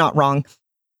she's not wrong.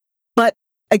 But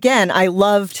again, I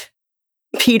loved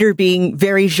Peter being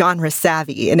very genre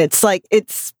savvy. And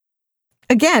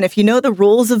again, if you know the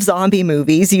rules of zombie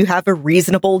movies, you have a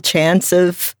reasonable chance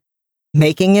of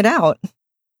making it out.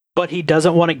 But he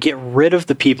doesn't want to get rid of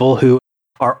the people who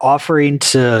are offering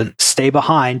to stay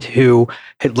behind, who,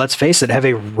 let's face it, have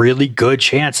a really good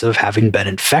chance of having been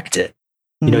infected.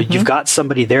 You've got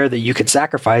somebody there that you can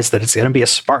sacrifice, that it's going to be a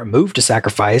smart move to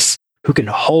sacrifice, who can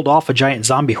hold off a giant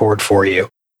zombie horde for you.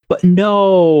 But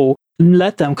no,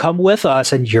 let them come with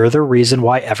us, and you're the reason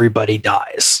why everybody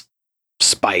dies.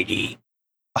 Spidey.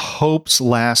 Hope's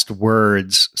last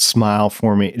words smile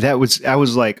for me. I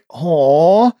was like,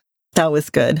 oh. That was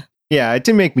good. Yeah, it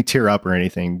didn't make me tear up or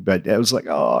anything, but I was like,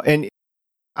 oh. And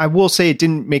I will say it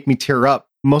didn't make me tear up,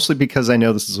 mostly because I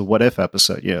know this is a what if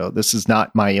episode. This is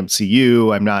not my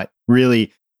MCU. I'm not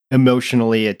really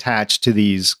emotionally attached to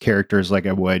these characters like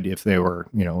I would if they were,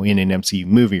 in an MCU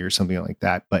movie or something like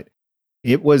that. But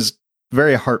it was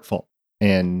very heartfelt,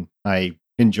 and I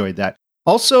enjoyed that.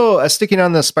 Also, sticking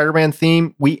on the Spider-Man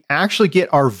theme, we actually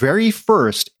get our very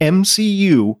first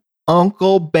MCU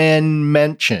Uncle Ben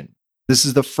mention. This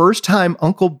is the first time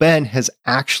Uncle Ben has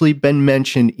actually been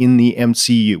mentioned in the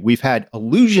MCU. We've had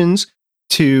allusions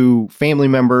to family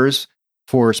members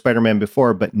for Spider-Man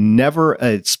before, but never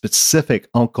a specific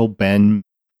Uncle Ben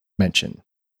mention.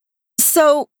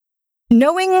 So,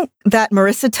 knowing that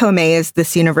Marissa Tomei is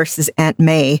this universe's Aunt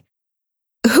May,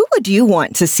 who would you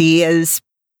want to see as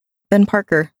Ben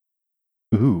Parker?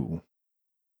 Ooh.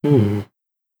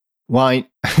 Well,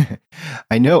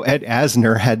 I know Ed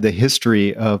Asner had the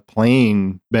history of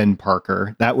playing Ben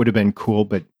Parker. That would have been cool,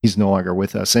 but he's no longer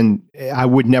with us. And I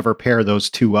would never pair those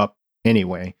two up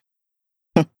anyway.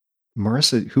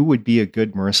 Who would be a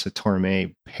good Marissa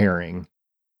Tomei pairing?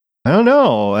 I don't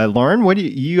know. Lauren,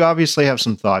 you obviously have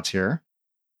some thoughts here.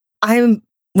 I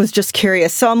was just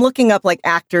curious. So I'm looking up like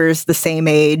actors the same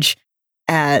age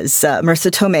as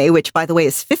Marissa Tomei, which, by the way,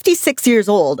 is 56 years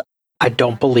old. I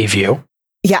don't believe you.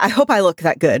 Yeah, I hope I look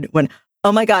that good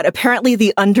oh my God, apparently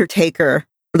The Undertaker,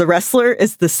 the wrestler,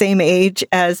 is the same age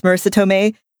as Marissa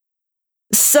Tomei.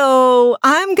 So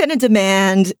I'm going to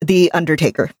demand The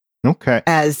Undertaker. Okay.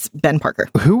 As Ben Parker.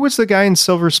 Who was the guy in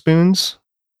Silver Spoons?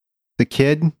 The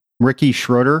kid? Ricky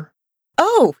Schroeder?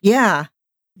 Oh, yeah.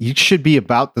 He should be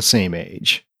about the same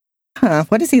age. Huh.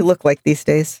 What does he look like these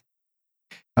days?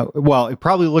 Well, it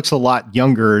probably looks a lot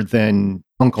younger than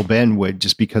Uncle Ben would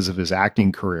just because of his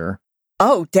acting career.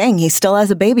 Oh, dang, he still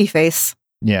has a baby face.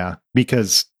 Yeah,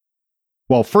 because,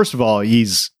 well, first of all,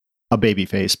 he's a baby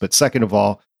face, but second of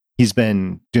all, he's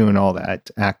been doing all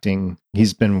that acting.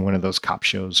 He's been in one of those cop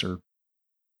shows or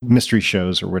mystery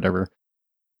shows or whatever.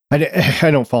 I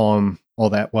don't follow him all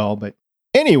that well, but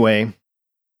anyway,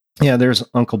 yeah, there's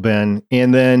Uncle Ben.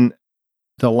 And then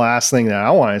the last thing that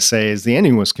I want to say is the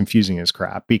ending was confusing as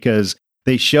crap because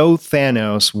they show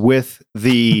Thanos with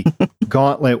the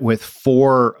gauntlet with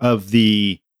 4 of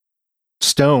the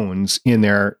stones in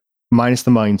there, minus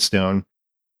the Mind Stone.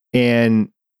 And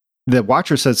the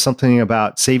Watcher said something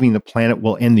about saving the planet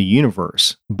will end the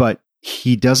universe, but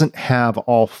he doesn't have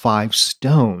all 5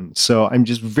 stones. So I'm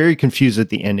just very confused at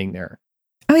the ending there.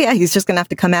 Oh, yeah, he's just going to have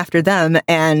to come after them.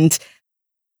 And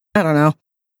I don't know.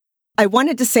 I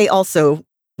wanted to say also,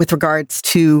 with regards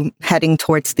to heading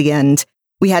towards the end,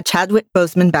 we had Chadwick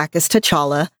Boseman back as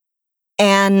T'Challa.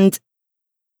 And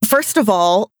first of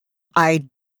all, I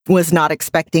was not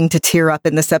expecting to tear up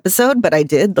in this episode, but I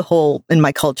did. The whole, in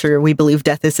my culture, we believe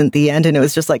death isn't the end. And it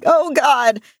was just like, oh,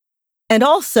 God. And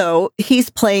also, he's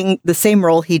playing the same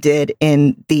role he did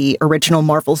in the original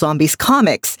Marvel Zombies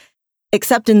comics,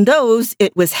 except in those,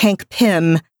 it was Hank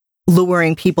Pym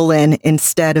luring people in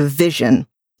instead of Vision,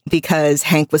 because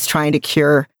Hank was trying to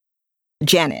cure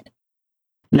Janet.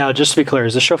 Now, just to be clear,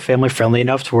 is this show family-friendly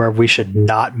enough to where we should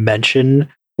not mention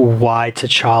why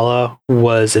T'Challa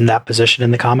was in that position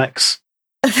in the comics?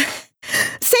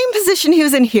 Same position he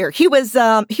was in here. He was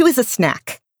a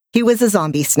snack. He was a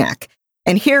zombie snack.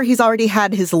 And here he's already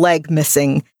had his leg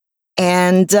missing.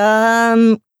 And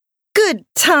good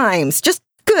times. Just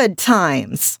good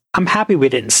times. I'm happy we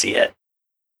didn't see it.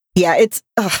 Yeah, it's...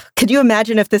 could you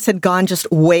imagine if this had gone just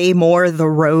way more the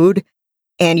road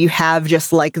and you have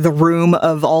just like the room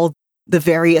of all the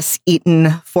various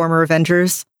eaten former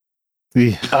Avengers?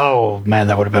 Yeah. Oh, man,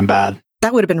 that would have been bad.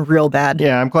 That would have been real bad.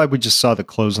 Yeah, I'm glad we just saw the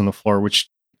clothes on the floor,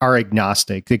 which are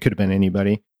agnostic. They could have been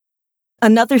anybody.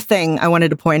 Another thing I wanted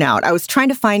to point out, I was trying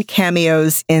to find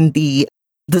cameos in the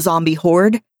zombie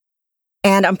horde,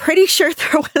 and I'm pretty sure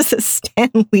there was a Stan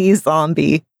Lee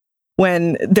zombie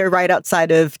when they're right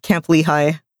outside of Camp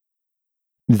Lehigh.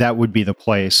 That would be the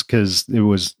place, because it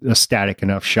was a static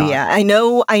enough shot. Yeah, I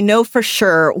know for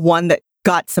sure one that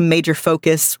got some major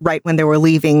focus right when they were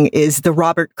leaving is the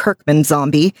Robert Kirkman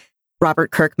zombie.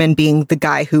 Robert Kirkman being the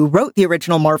guy who wrote the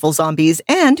original Marvel Zombies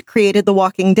and created The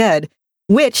Walking Dead,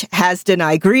 which has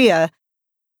Denigria.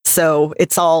 So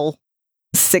it's all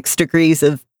 6 degrees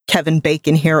of Kevin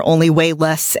Bacon here, only way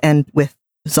less and with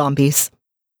zombies.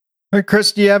 All right,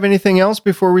 Chris, do you have anything else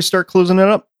before we start closing it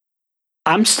up?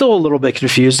 I'm still a little bit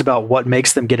confused about what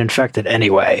makes them get infected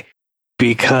anyway,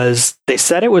 because they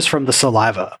said it was from the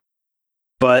saliva,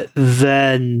 but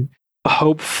then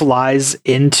Hope flies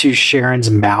into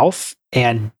Sharon's mouth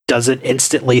and doesn't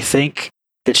instantly think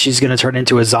that she's going to turn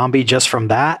into a zombie just from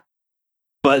that.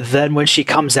 But then when she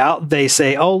comes out, they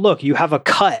say, oh, look, you have a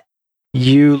cut.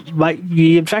 You might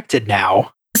be infected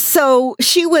now. So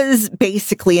she was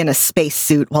basically in a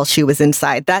spacesuit while she was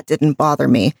inside. That didn't bother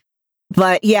me.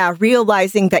 But yeah,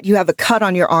 realizing that you have a cut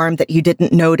on your arm that you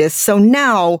didn't notice. So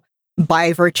now,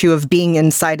 by virtue of being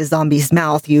inside a zombie's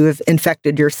mouth, you have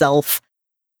infected yourself.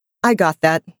 I got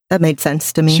that. That made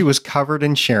sense to me. She was covered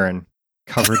in Sharon.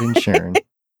 Covered in Sharon.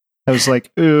 I was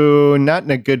like, ooh, not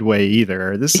in a good way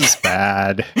either. This is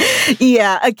bad.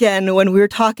 Yeah, again, when we were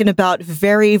talking about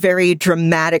very, very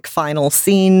dramatic final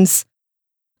scenes,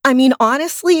 I mean,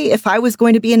 honestly, if I was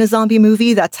going to be in a zombie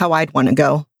movie, that's how I'd want to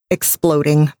go.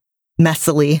 Exploding.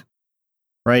 Messily.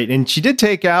 Right, and she did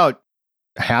take out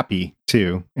Happy,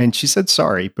 too. And she said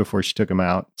sorry before she took him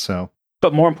out, so...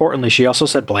 But more importantly, she also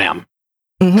said blam.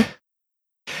 Mm-hmm.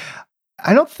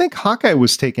 I don't think Hawkeye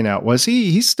was taken out, was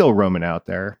he? He's still roaming out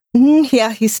there.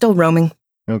 Yeah, he's still roaming.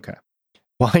 Okay.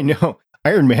 Well, I know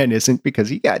Iron Man isn't because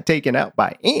he got taken out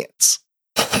by ants.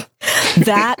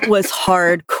 That was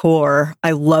hardcore.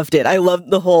 I loved it. I loved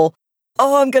the whole,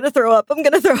 oh, I'm going to throw up. I'm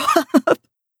going to throw up.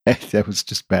 That was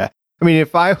just bad. I mean,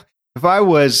 if I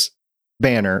was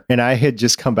Banner and I had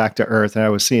just come back to Earth and I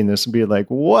was seeing this and be like,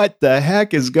 what the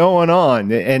heck is going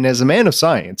on? And as a man of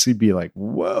science, he'd be like,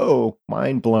 whoa,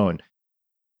 mind blown.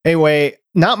 Anyway,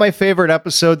 not my favorite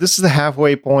episode. This is the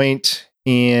halfway point,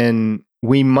 and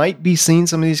we might be seeing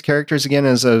some of these characters again,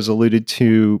 as I was alluded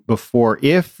to before,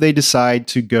 if they decide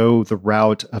to go the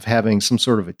route of having some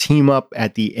sort of a team up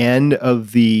at the end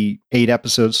of the 8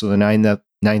 episodes. So the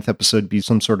ninth episode be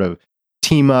some sort of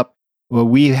team up. Well,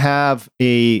 we have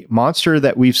a monster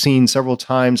that we've seen several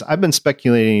times. I've been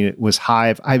speculating it was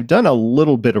Hive. I've done a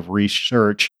little bit of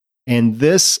research, and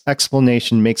this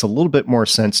explanation makes a little bit more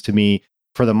sense to me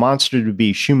for the monster to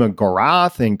be Shuma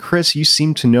Gorath. And Chris, you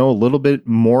seem to know a little bit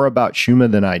more about Shuma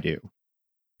than I do.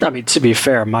 I mean, to be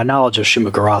fair, my knowledge of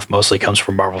Shuma Gorath mostly comes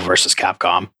from Marvel vs.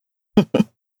 Capcom.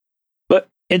 But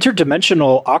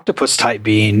interdimensional octopus type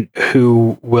being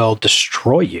who will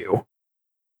destroy you.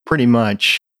 Pretty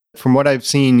much. From what I've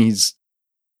seen, he's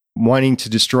wanting to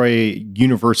destroy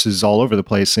universes all over the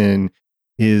place and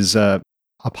is a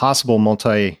possible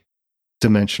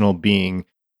multi-dimensional being.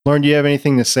 Lauren, do you have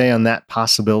anything to say on that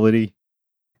possibility?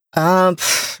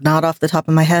 Not off the top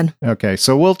of my head. Okay,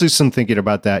 so we'll do some thinking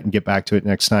about that and get back to it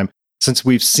next time. Since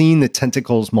we've seen the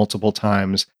tentacles multiple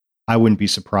times, I wouldn't be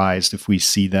surprised if we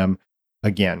see them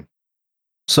again.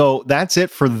 So that's it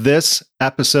for this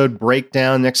episode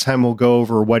breakdown. Next time we'll go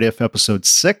over What If Episode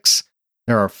 6.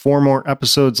 There are 4 more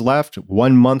episodes left,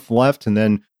 1 month left, and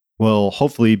then we'll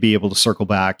hopefully be able to circle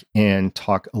back and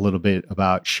talk a little bit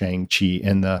about Shang-Chi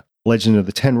and the Legend of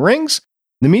the Ten Rings.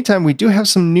 In the meantime, we do have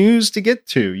some news to get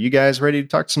to. You guys ready to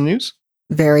talk some news?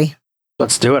 Very.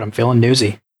 Let's do it. I'm feeling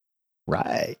newsy.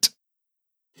 Right.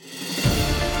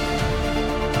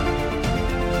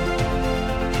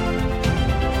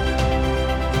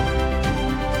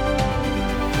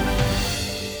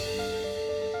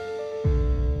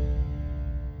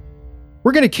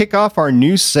 We're going to kick off our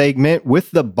news segment with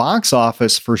the box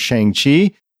office for Shang-Chi.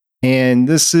 And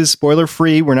this is spoiler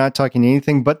free. We're not talking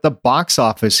anything but the box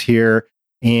office here.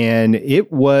 And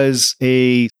it was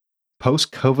a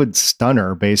post-COVID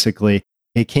stunner, basically.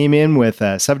 It came in with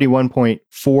a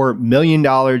 $71.4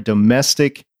 million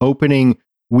domestic opening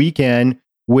weekend,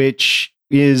 which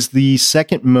is the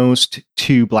second most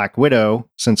to Black Widow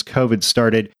since COVID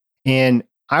started. And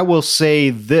I will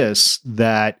say this,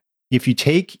 that if you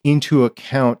take into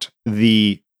account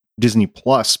the Disney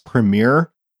Plus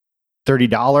premiere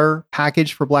 $30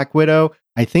 package for Black Widow,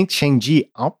 I think Shang-Chi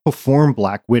outperformed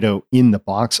Black Widow in the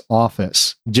box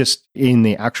office, just in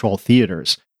the actual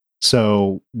theaters.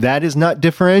 So that is not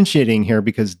differentiating here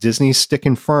because Disney's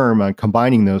sticking firm on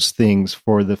combining those things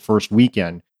for the first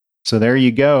weekend. So there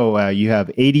you go. You have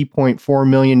 $80.4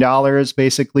 million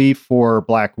basically for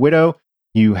Black Widow.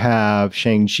 You have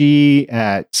Shang-Chi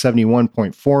at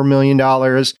 $71.4 million.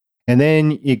 And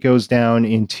then it goes down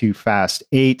into Fast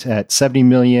 8 at $70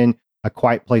 million. A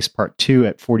Quiet Place Part 2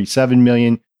 at $47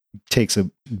 million. Takes a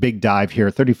big dive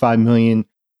here. $35 million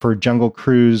for Jungle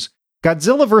Cruise.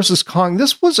 Godzilla vs. Kong.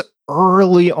 This was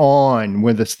early on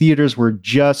when the theaters were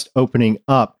just opening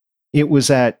up. It was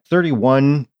at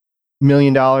 $31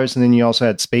 million. And then you also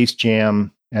had Space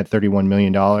Jam at $31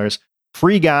 million.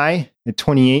 Free Guy at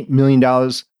 $28 million.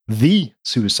 The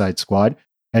Suicide Squad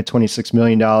at $26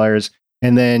 million.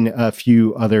 And then a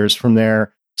few others from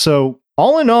there. So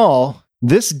all in all,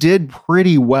 this did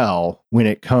pretty well when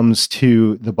it comes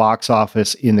to the box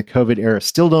office in the COVID era.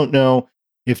 Still don't know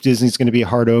if Disney's going to be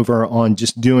hard over on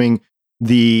just doing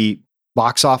the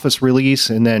box office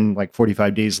release and then like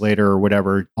 45 days later or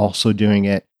whatever, also doing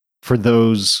it for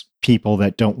those people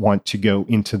that don't want to go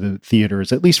into the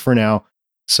theaters, at least for now.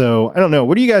 So I don't know.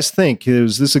 What do you guys think?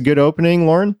 Is this a good opening,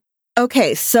 Lauren?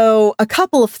 Okay, so a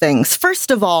couple of things.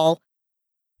 First of all,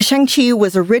 Shang-Chi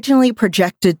was originally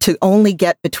projected to only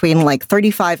get between like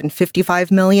 35 and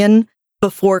 55 million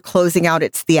before closing out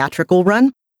its theatrical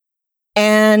run.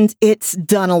 And it's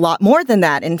done a lot more than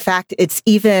that. In fact, it's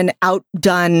even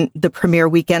outdone the premiere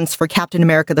weekends for Captain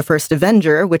America: The First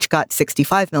Avenger, which got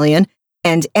 65 million,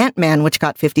 and Ant-Man, which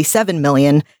got 57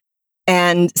 million.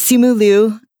 And Simu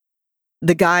Liu,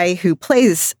 the guy who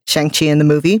plays Shang-Chi in the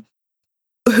movie,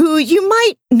 who you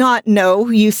might not know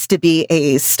used to be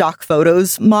a stock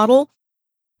photos model,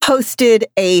 posted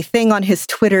a thing on his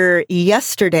Twitter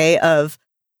yesterday of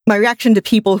my reaction to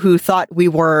people who thought we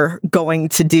were going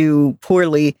to do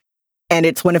poorly. And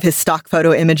it's one of his stock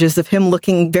photo images of him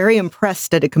looking very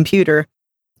impressed at a computer.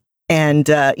 And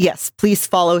yes, please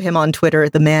follow him on Twitter.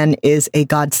 The man is a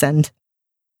godsend.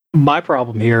 My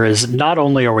problem here is not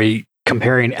only are we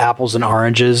comparing apples and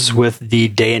oranges with the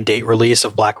day and date release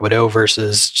of Black Widow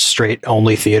versus straight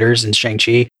only theaters in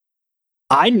Shang-Chi.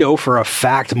 I know for a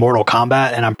fact Mortal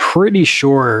Kombat, and I'm pretty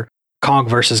sure Kong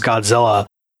versus Godzilla,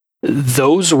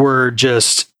 those were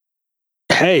just,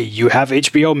 hey, you have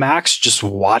HBO Max, just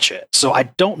watch it. So I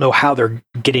don't know how they're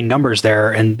getting numbers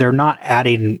there, and they're not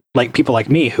adding like people like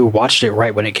me who watched it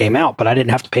right when it came out, but I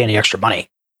didn't have to pay any extra money.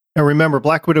 Now remember,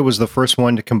 Black Widow was the first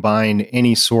one to combine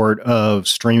any sort of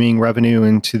streaming revenue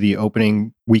into the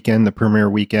opening weekend, the premiere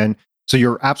weekend. So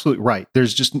you're absolutely right.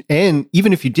 There's just, and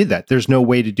even if you did that, there's no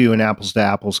way to do an apples to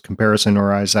apples comparison,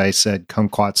 or as I said,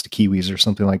 kumquats to kiwis or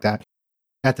something like that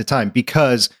at the time,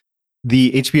 because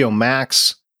the HBO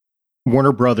Max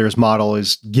Warner Brothers model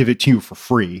is give it to you for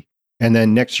free. And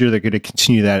then next year, they're going to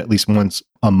continue that at least once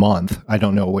a month. I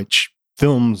don't know which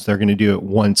films they're going to do it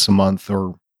once a month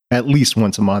or at least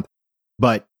once a month.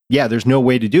 But yeah, there's no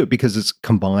way to do it because it's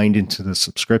combined into the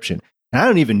subscription. And I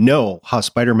don't even know how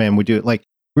Spider-Man would do it. Like,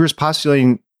 we were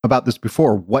postulating about this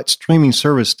before. What streaming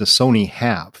service does Sony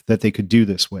have that they could do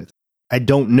this with? I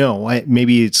don't know.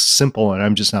 Maybe it's simple and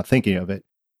I'm just not thinking of it.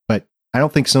 But I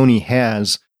don't think Sony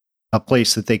has a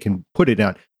place that they can put it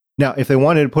on. Now, if they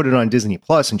wanted to put it on Disney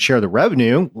Plus and share the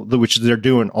revenue, which they're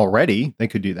doing already, they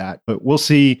could do that. But we'll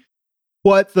see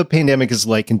what the pandemic is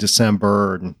like in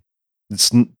December. And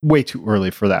it's way too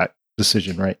early for that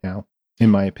decision right now, in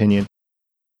my opinion.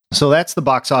 So that's the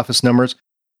box office numbers.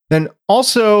 Then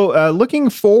also looking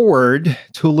forward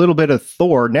to a little bit of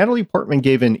Thor, Natalie Portman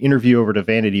gave an interview over to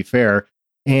Vanity Fair,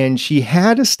 and she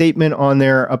had a statement on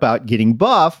there about getting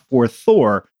buff for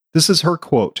Thor. This is her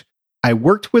quote. "I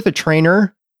worked with a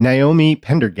trainer, Naomi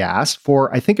Pendergast,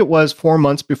 for I think it was 4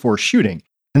 months before shooting,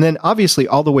 and then obviously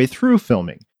all the way through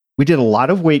filming. We did a lot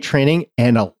of weight training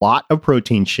and a lot of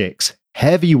protein shakes.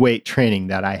 Heavy weight training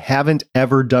that I haven't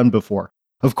ever done before.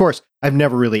 Of course, I've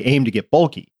never really aimed to get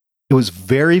bulky. It was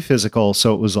very physical,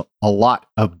 so it was a lot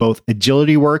of both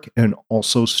agility work and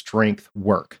also strength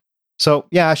work." So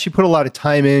yeah, she put a lot of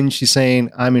time in. She's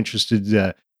saying, I'm interested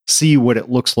to see what it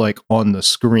looks like on the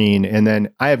screen. And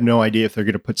then I have no idea if they're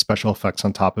going to put special effects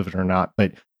on top of it or not.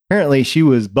 But apparently she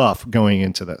was buff going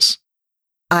into this.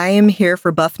 I am here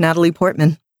for buff Natalie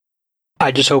Portman.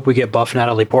 I just hope we get buff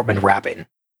Natalie Portman rapping.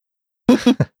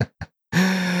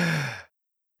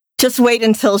 Just wait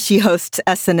until she hosts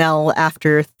SNL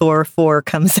after Thor 4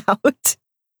 comes out.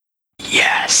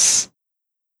 Yes.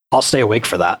 I'll stay awake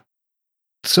for that.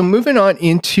 So moving on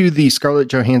into the Scarlett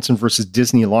Johansson versus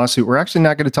Disney lawsuit, we're actually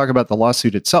not going to talk about the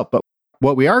lawsuit itself, but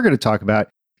what we are going to talk about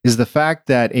is the fact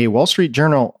that a Wall Street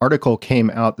Journal article came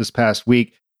out this past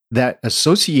week that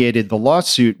associated the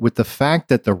lawsuit with the fact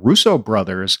that the Russo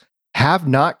brothers have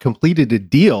not completed a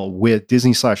deal with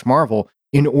Disney/Marvel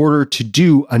in order to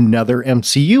do another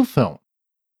MCU film.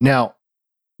 Now,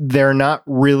 they're not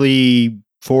really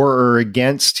for or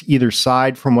against either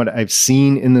side from what I've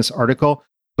seen in this article,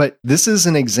 but this is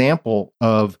an example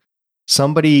of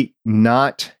somebody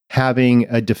not having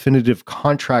a definitive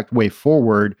contract way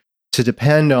forward to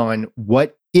depend on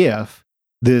what if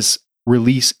this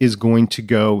release is going to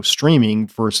go streaming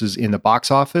versus in the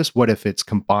box office. What if it's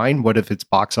combined? What if it's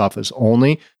box office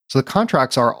only? So the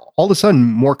contracts are all of a sudden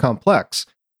more complex.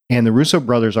 And the Russo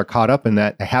brothers are caught up in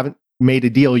that. They haven't made a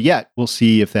deal yet. We'll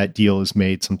see if that deal is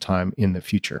made sometime in the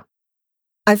future.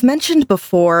 I've mentioned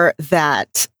before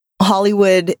that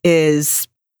Hollywood is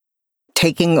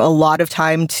taking a lot of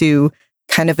time to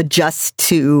kind of adjust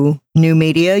to new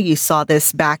media. You saw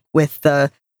this back with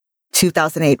the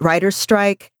 2008 writers'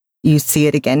 strike. You see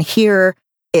it again here.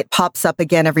 It pops up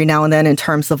again every now and then in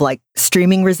terms of like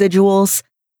streaming residuals.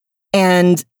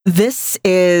 And this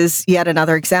is yet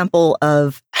another example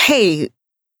of, hey,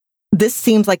 this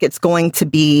seems like it's going to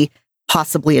be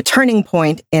possibly a turning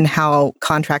point in how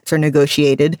contracts are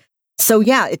negotiated. So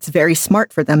yeah, it's very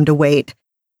smart for them to wait.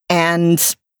 And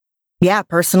yeah,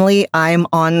 personally, I'm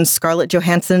on Scarlett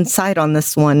Johansson's side on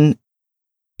this one.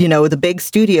 You know, the big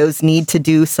studios need to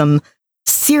do some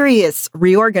serious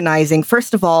reorganizing.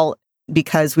 First of all,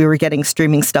 because we were getting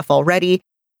streaming stuff already,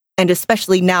 and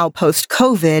especially now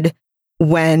post-COVID,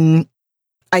 when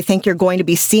I think you're going to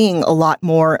be seeing a lot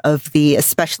more of the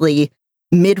especially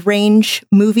mid-range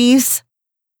movies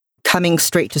coming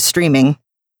straight to streaming.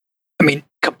 I mean,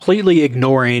 completely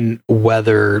ignoring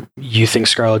whether you think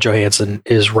Scarlett Johansson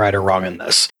is right or wrong in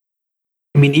this.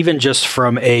 I mean, even just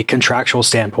from a contractual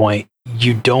standpoint,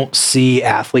 you don't see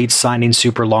athletes signing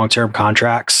super long-term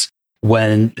contracts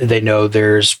when they know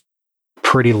there's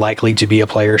pretty likely to be a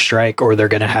player strike or they're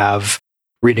going to have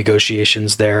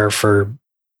renegotiations there for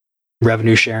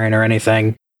revenue sharing or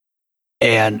anything.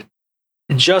 And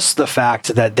just the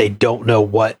fact that they don't know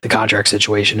what the contract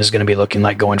situation is going to be looking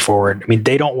like going forward. I mean,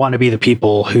 they don't want to be the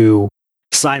people who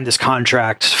sign this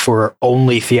contract for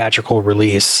only theatrical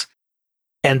release,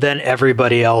 and then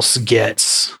everybody else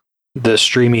gets the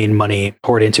streaming money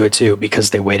poured into it too because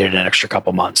they waited an extra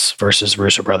couple months versus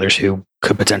Russo brothers who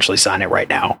could potentially sign it right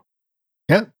now.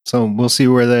 Yeah, so we'll see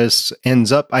where this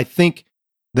ends up. I think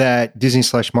that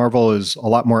Disney/Marvel is a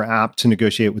lot more apt to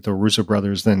negotiate with the Russo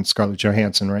brothers than Scarlett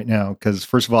Johansson right now. Because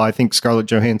first of all, I think Scarlett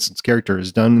Johansson's character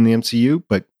is done in the MCU,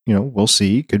 but we'll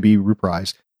see. Could be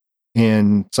reprised.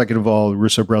 And second of all, the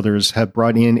Russo brothers have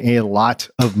brought in a lot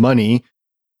of money.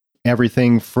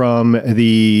 Everything from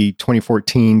the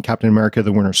 2014 Captain America: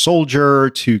 The Winter Soldier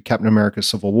to Captain America: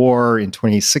 Civil War in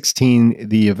 2016,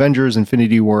 the Avengers: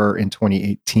 Infinity War in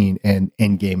 2018, and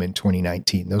Endgame in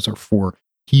 2019. Those are 4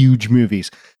 huge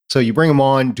movies. So you bring them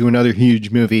on, do another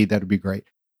huge movie, that'd be great.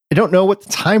 I don't know what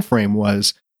the time frame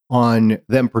was on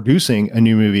them producing a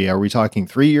new movie. Are we talking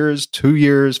 3 years, 2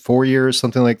 years, 4 years,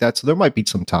 something like that? So there might be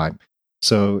some time.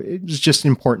 So it's just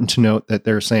important to note that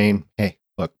they're saying, hey,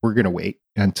 look, we're going to wait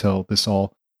until this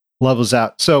all levels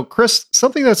out. So, Chris,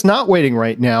 something that's not waiting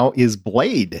right now is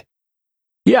Blade.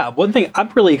 Yeah, one thing I'm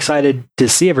really excited to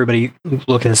see everybody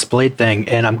look at this Blade thing,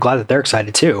 and I'm glad that they're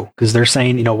excited too, because they're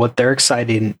saying, what they're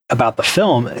excited about the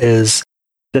film is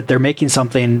that they're making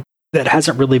something that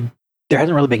hasn't really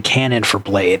been canon for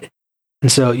Blade.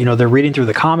 And so, they're reading through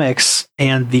the comics,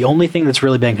 and the only thing that's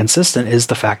really been consistent is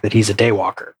the fact that he's a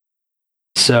daywalker.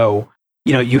 So,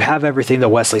 you have everything that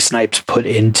Wesley Snipes put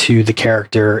into the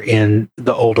character in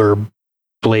the older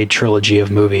Blade trilogy of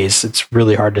movies. It's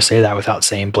really hard to say that without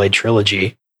saying Blade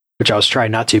trilogy, which I was trying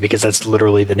not to because that's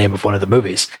literally the name of one of the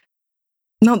movies.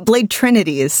 No, Blade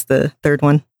Trinity is the third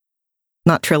one,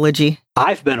 not trilogy.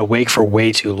 I've been awake for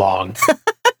way too long.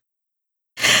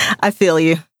 I feel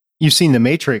you. You've seen the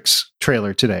Matrix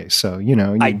trailer today, so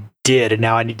I did, and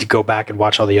now I need to go back and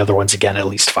watch all the other ones again at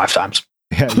least 5 times.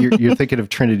 Yeah, you're thinking of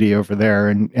Trinity over there,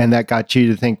 and that got you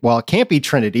to think, well, it can't be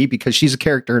Trinity because she's a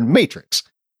character in Matrix.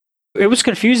 It was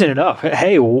confusing enough.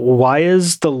 Hey, why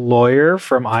is the lawyer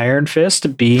from Iron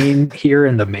Fist being here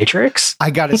in the Matrix?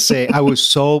 I gotta say, I was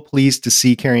so pleased to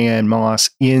see Carrie-Anne Moss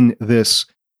in this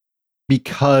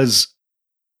because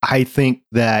I think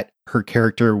that her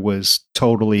character was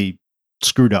totally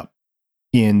screwed up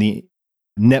in the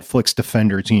Netflix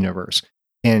Defenders universe.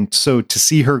 And so to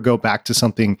see her go back to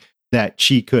something that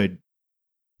she could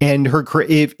end her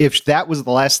career, if that was the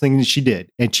last thing that she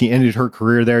did and she ended her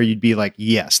career there, you'd be like,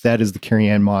 yes, that is the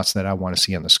Carrie-Anne Moss that I want to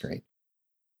see on the screen.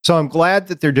 So I'm glad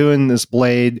that they're doing this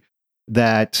Blade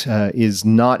that is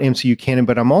not MCU canon,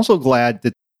 but I'm also glad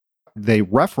that they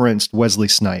referenced Wesley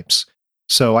Snipes.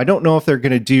 So I don't know if they're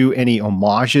going to do any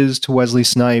homages to Wesley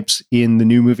Snipes in the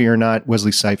new movie or not.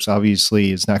 Wesley Snipes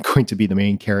obviously is not going to be the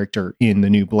main character in the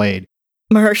new Blade.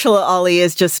 Mahershala Ali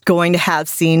is just going to have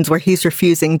scenes where he's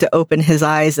refusing to open his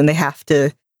eyes and they have to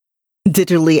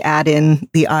digitally add in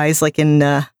the eyes like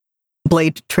in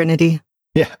Blade Trinity.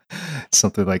 Yeah,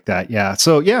 something like that. Yeah.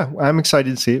 So yeah, I'm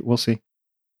excited to see it. We'll see.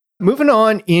 Moving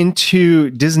on into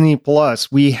Disney Plus,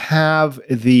 we have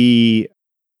the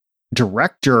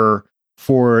director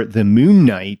for the Moon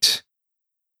Knight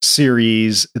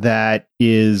series that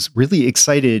is really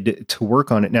excited to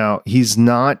work on it. Now, he's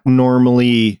not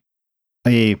normally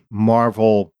a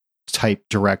Marvel type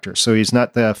director, so he's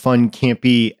not the fun,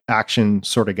 campy action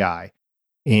sort of guy.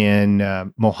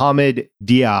 And Mohammed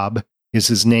Diab is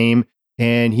his name,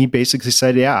 and he basically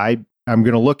said, yeah, I'm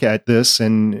going to look at this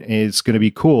and it's going to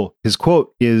be cool. His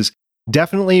quote is,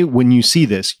 definitely when you see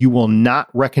this, you will not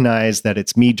recognize that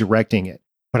it's me directing it,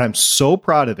 but I'm so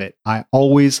proud of it. I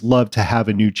always love to have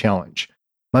a new challenge.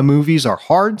 My movies are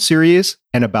hard, serious,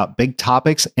 and about big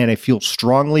topics, and I feel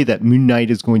strongly that Moon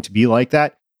Knight is going to be like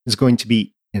that. It's going to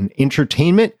be an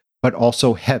entertainment, but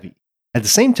also heavy. At the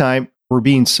same time, we're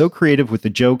being so creative with the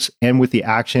jokes and with the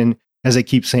action, as I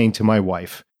keep saying to my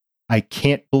wife, I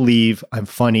can't believe I'm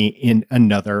funny in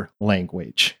another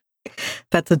language.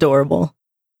 That's adorable.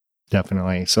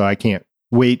 Definitely. So I can't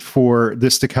wait for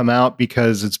this to come out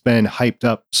because it's been hyped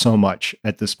up so much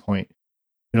at this point.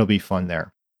 It'll be fun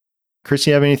there. Chris,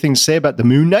 you have anything to say about the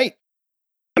Moon Knight?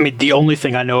 I mean, the only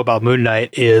thing I know about Moon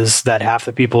Knight is that half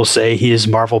the people say he is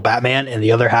Marvel Batman, and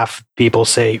the other half people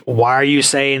say, why are you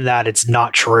saying that? It's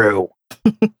not true.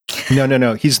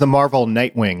 No. He's the Marvel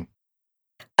Nightwing.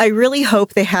 I really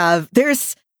hope they have...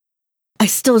 I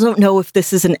still don't know if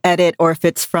this is an edit or if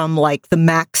it's from like the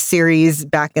Max series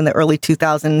back in the early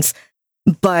 2000s,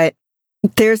 but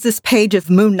there's this page of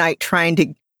Moon Knight trying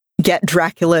to get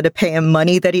Dracula to pay him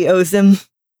money that he owes him.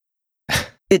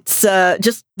 It's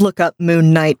just look up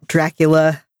Moon Knight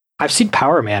Dracula. I've seen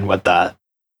Power Man with that.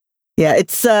 Yeah,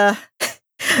 it's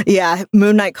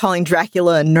Moon Knight calling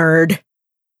Dracula a nerd.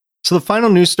 So the final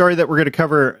news story that we're going to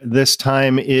cover this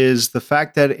time is the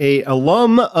fact that a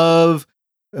alum of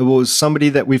somebody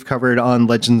that we've covered on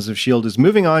Legends of S.H.I.E.L.D. is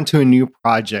moving on to a new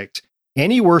project.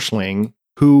 Annie Werschling,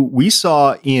 who we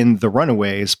saw in The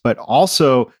Runaways, but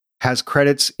also has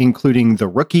credits including The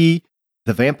Rookie,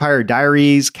 The Vampire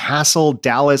Diaries, Castle,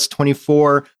 Dallas,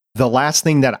 24. The last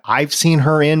thing that I've seen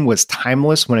her in was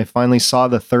Timeless when I finally saw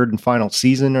the third and final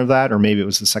season of that, or maybe it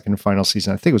was the second and final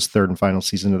season. I think it was the third and final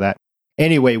season of that.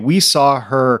 Anyway, we saw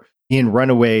her in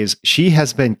Runaways. She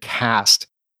has been cast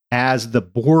as the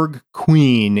Borg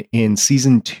Queen in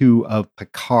season 2 of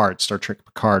Picard, Star Trek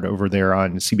Picard, over there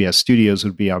on CBS Studios. It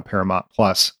would be on Paramount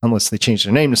Plus, unless they changed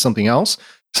their name to something else.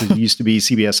 So it used to be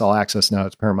CBS All Access, now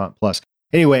it's Paramount Plus.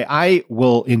 Anyway, I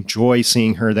will enjoy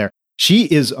seeing her there. She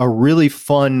is a really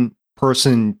fun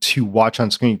person to watch on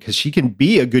screen because she can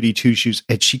be a goody two shoes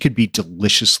and she could be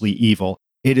deliciously evil.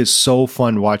 It is so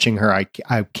fun watching her. I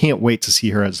can't wait to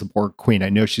see her as the Borg Queen. I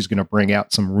know she's going to bring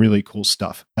out some really cool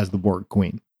stuff as the Borg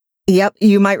Queen. Yep,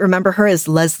 you might remember her as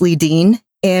Leslie Dean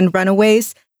in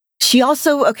Runaways. She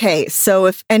also, so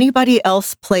if anybody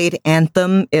else played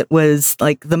Anthem, it was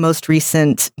like the most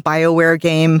recent BioWare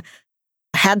game,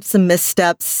 had some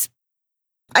missteps.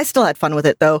 I still had fun with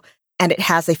it though, and it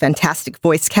has a fantastic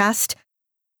voice cast.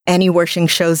 Annie Wershing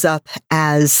shows up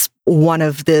as one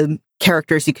of the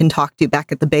characters you can talk to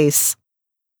back at the base.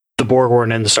 The Borg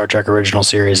weren't in the Star Trek original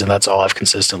series, and that's all I've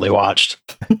consistently watched.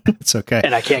 It's okay.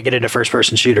 And I can't get into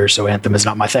first-person shooters, so Anthem is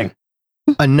not my thing.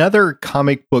 Another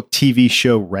comic book TV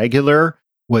show regular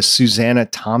was Susanna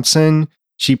Thompson.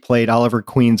 She played Oliver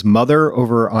Queen's mother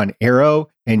over on Arrow,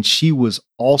 and she was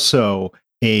also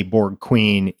a Borg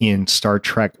Queen in Star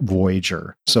Trek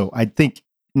Voyager. So I think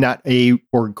not a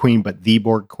Borg Queen, but the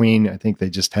Borg Queen. I think they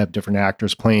just have different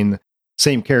actors playing the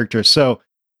same character. So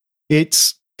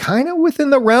it's kind of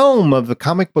within the realm of the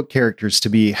comic book characters to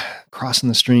be crossing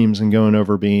the streams and going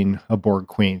over being a Borg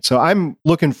Queen. So I'm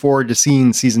looking forward to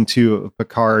seeing season 2 of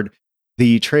Picard.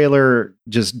 The trailer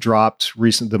just dropped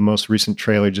the most recent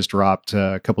trailer just dropped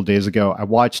a couple days ago. I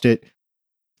watched it.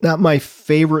 Not my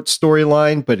favorite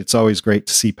storyline, but it's always great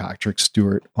to see Patrick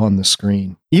Stewart on the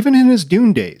screen. Even in his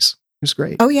Dune days. It was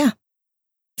great. Oh, yeah.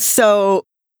 So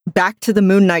back to the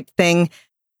Moon Knight thing.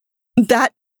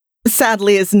 That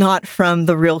sadly is not from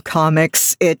the real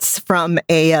comics. It's from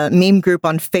a meme group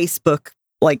on Facebook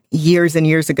like years and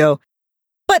years ago.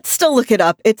 But still look it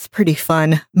up. It's pretty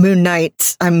fun. Moon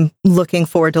Knight, I'm looking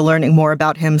forward to learning more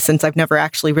about him since I've never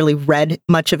actually really read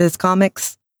much of his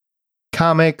comics.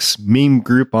 Comics, meme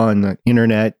group on the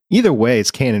internet. Either way,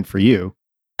 it's canon for you.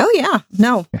 Oh, yeah.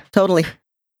 No, totally.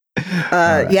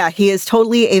 Right. Yeah, he is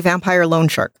totally a vampire loan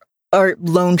shark. Or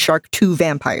loan shark to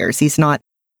vampires. He's not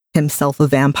himself a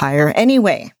vampire.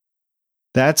 Anyway.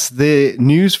 That's the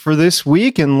news for this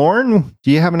week. And Lauren,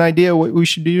 do you have an idea what we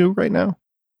should do right now?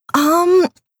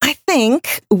 I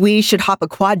think we should hop a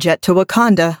quad jet to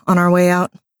Wakanda on our way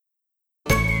out.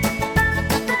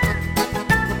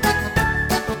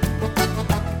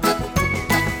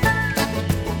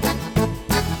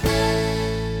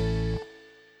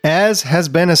 As has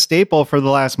been a staple for the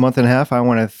last month and a half, I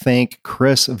want to thank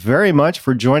Chris very much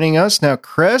for joining us. Now,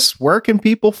 Chris, where can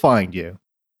people find you?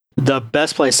 The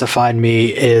best place to find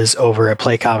me is over at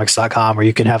playcomics.com, where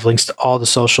you can have links to all the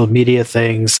social media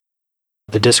things,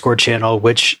 the Discord channel,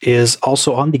 which is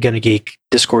also on the Gonna Geek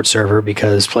Discord server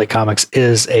because Play Comics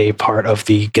is a part of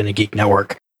the Gonna Geek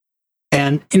network.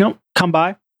 And, come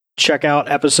by, check out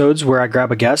episodes where I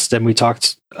grab a guest and we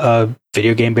talked a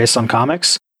video game based on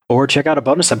comics, or check out a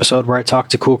bonus episode where I talk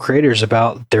to cool creators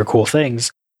about their cool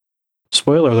things.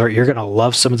 Spoiler alert, you're going to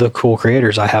love some of the cool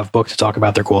creators I have booked to talk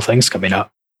about their cool things coming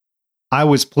up. I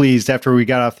was pleased after we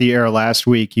got off the air last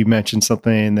week. You mentioned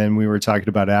something and then we were talking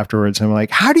about it afterwards. I'm like,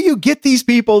 how do you get these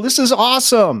people? This is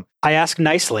awesome. I ask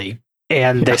nicely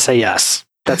and they say yes.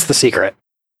 That's the secret.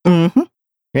 Mm-hmm.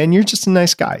 And you're just a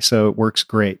nice guy, so it works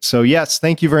great. So yes,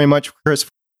 thank you very much, Chris,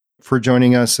 for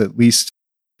joining us, at least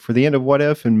for the end of What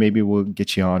If, and maybe we'll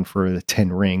get you on for the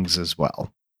 10 Rings as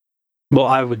well. Well,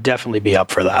 I would definitely be up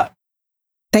for that.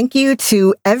 Thank you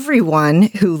to everyone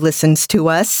who listens to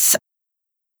us.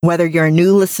 Whether you're a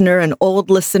new listener, an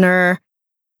old listener,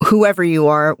 whoever you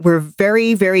are, we're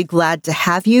very, very glad to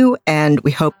have you. And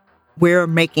we hope we're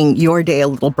making your day a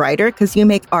little brighter because you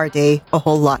make our day a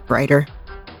whole lot brighter.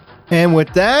 And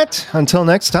with that, until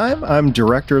next time, I'm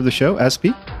director of the show,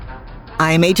 SP.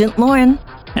 I'm Agent Lauren.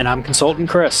 And I'm Consultant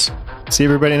Chris. See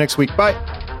everybody next week. Bye.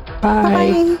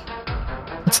 Bye.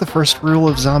 What's the first rule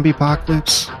of zombie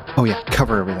apocalypse? Oh yeah,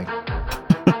 cover everything.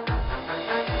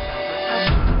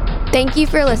 Thank you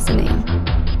for listening.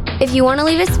 If you want to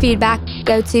leave us feedback,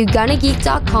 go to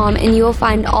gonnageek.com and you will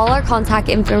find all our contact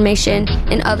information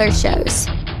and other shows.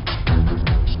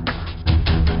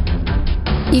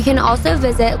 You can also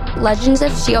visit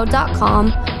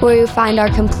legendsofshield.com, where you'll find our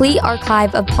complete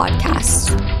archive of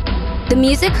podcasts. The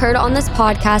music heard on this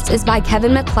podcast is by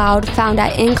Kevin MacLeod, found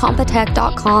at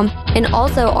incompetech.com, and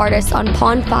also artists on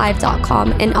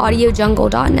pond5.com and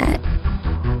audiojungle.net.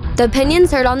 The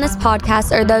opinions heard on this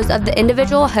podcast are those of the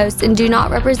individual hosts and do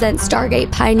not represent Stargate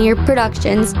Pioneer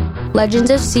Productions, Legends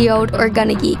of S.H.I.E.L.D., or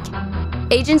Gonna Geek.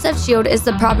 Agents of S.H.I.E.L.D. is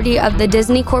the property of the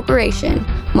Disney Corporation,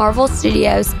 Marvel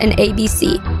Studios, and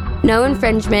ABC. No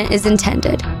infringement is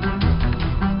intended.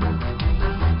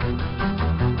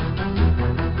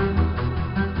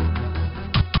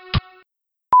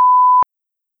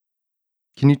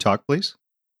 Can you talk, please?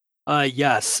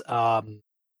 Yes.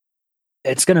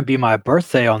 It's going to be my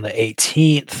birthday on the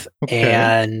 18th,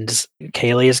 and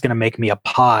Kaylee is going to make me a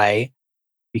pie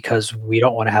because we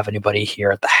don't want to have anybody here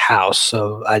at the house.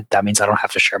 So that means I don't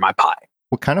have to share my pie.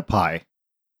 What kind of pie?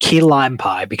 Key lime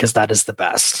pie, because that is the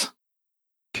best.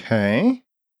 Okay.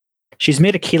 She's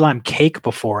made a key lime cake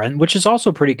before, and which is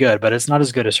also pretty good, but it's not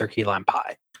as good as her key lime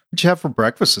pie. What'd you have for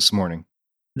breakfast this morning?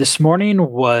 This morning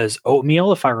was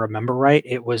oatmeal, if I remember right.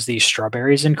 It was the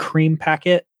strawberries and cream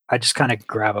packet. I just kind of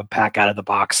grab a pack out of the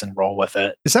box and roll with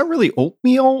it. Is that really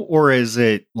oatmeal or is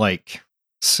it like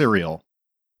cereal?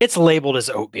 It's labeled as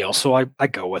oatmeal, so I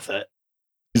go with it.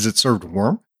 Is it served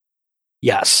warm?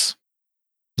 Yes.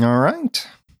 All right.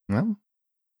 Well,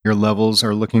 your levels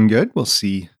are looking good. We'll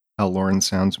see how Lauren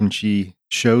sounds when she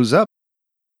shows up.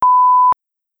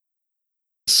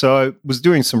 So I was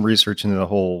doing some research into the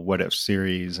whole What If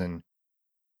series, and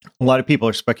a lot of people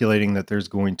are speculating that there's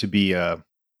going to be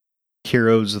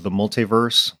heroes of the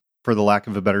multiverse, for the lack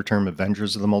of a better term,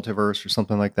 Avengers of the multiverse or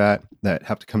something like that, that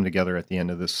have to come together at the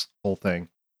end of this whole thing,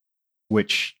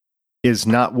 which is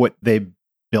not what they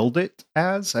build it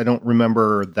as. I don't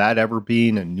remember that ever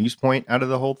being a news point out of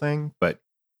the whole thing, but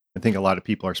I think a lot of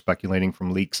people are speculating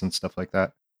from leaks and stuff like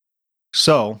that.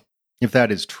 So if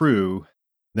that is true,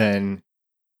 then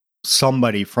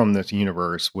somebody from this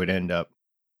universe would end up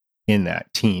in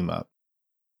that team up.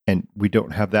 And we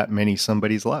don't have that many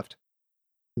somebodies left.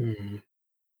 Mm-hmm.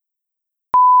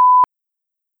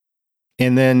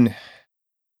 And then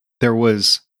there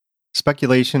was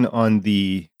speculation on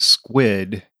the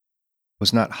squid. It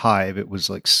was not Hive. It was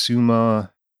like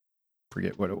Suma.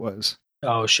 Forget what it was.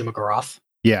 Oh, Shumagaroth.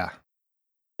 Yeah.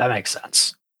 That makes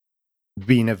sense.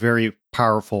 Being a very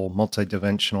powerful,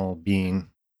 multidimensional being.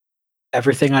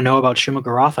 Everything I know about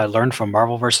Shumagaroth, I learned from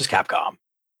Marvel vs. Capcom.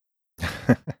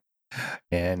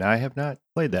 And I have not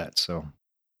played that, so.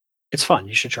 It's fun.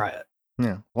 You should try it.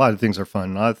 Yeah, a lot of things are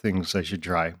fun. A lot of things I should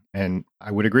try. And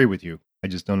I would agree with you. I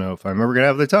just don't know if I'm ever going to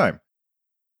have the time.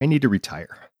 I need to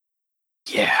retire.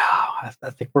 Yeah, I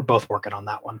think we're both working on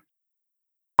that one.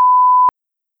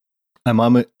 I'm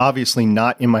obviously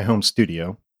not in my home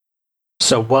studio.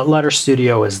 So what letter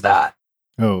studio is that?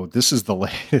 Oh, this is the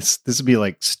latest. This would be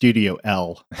like Studio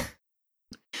L.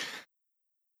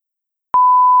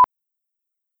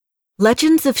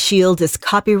 Legends of S.H.I.E.L.D. is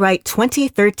copyright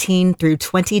 2013 through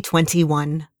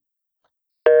 2021.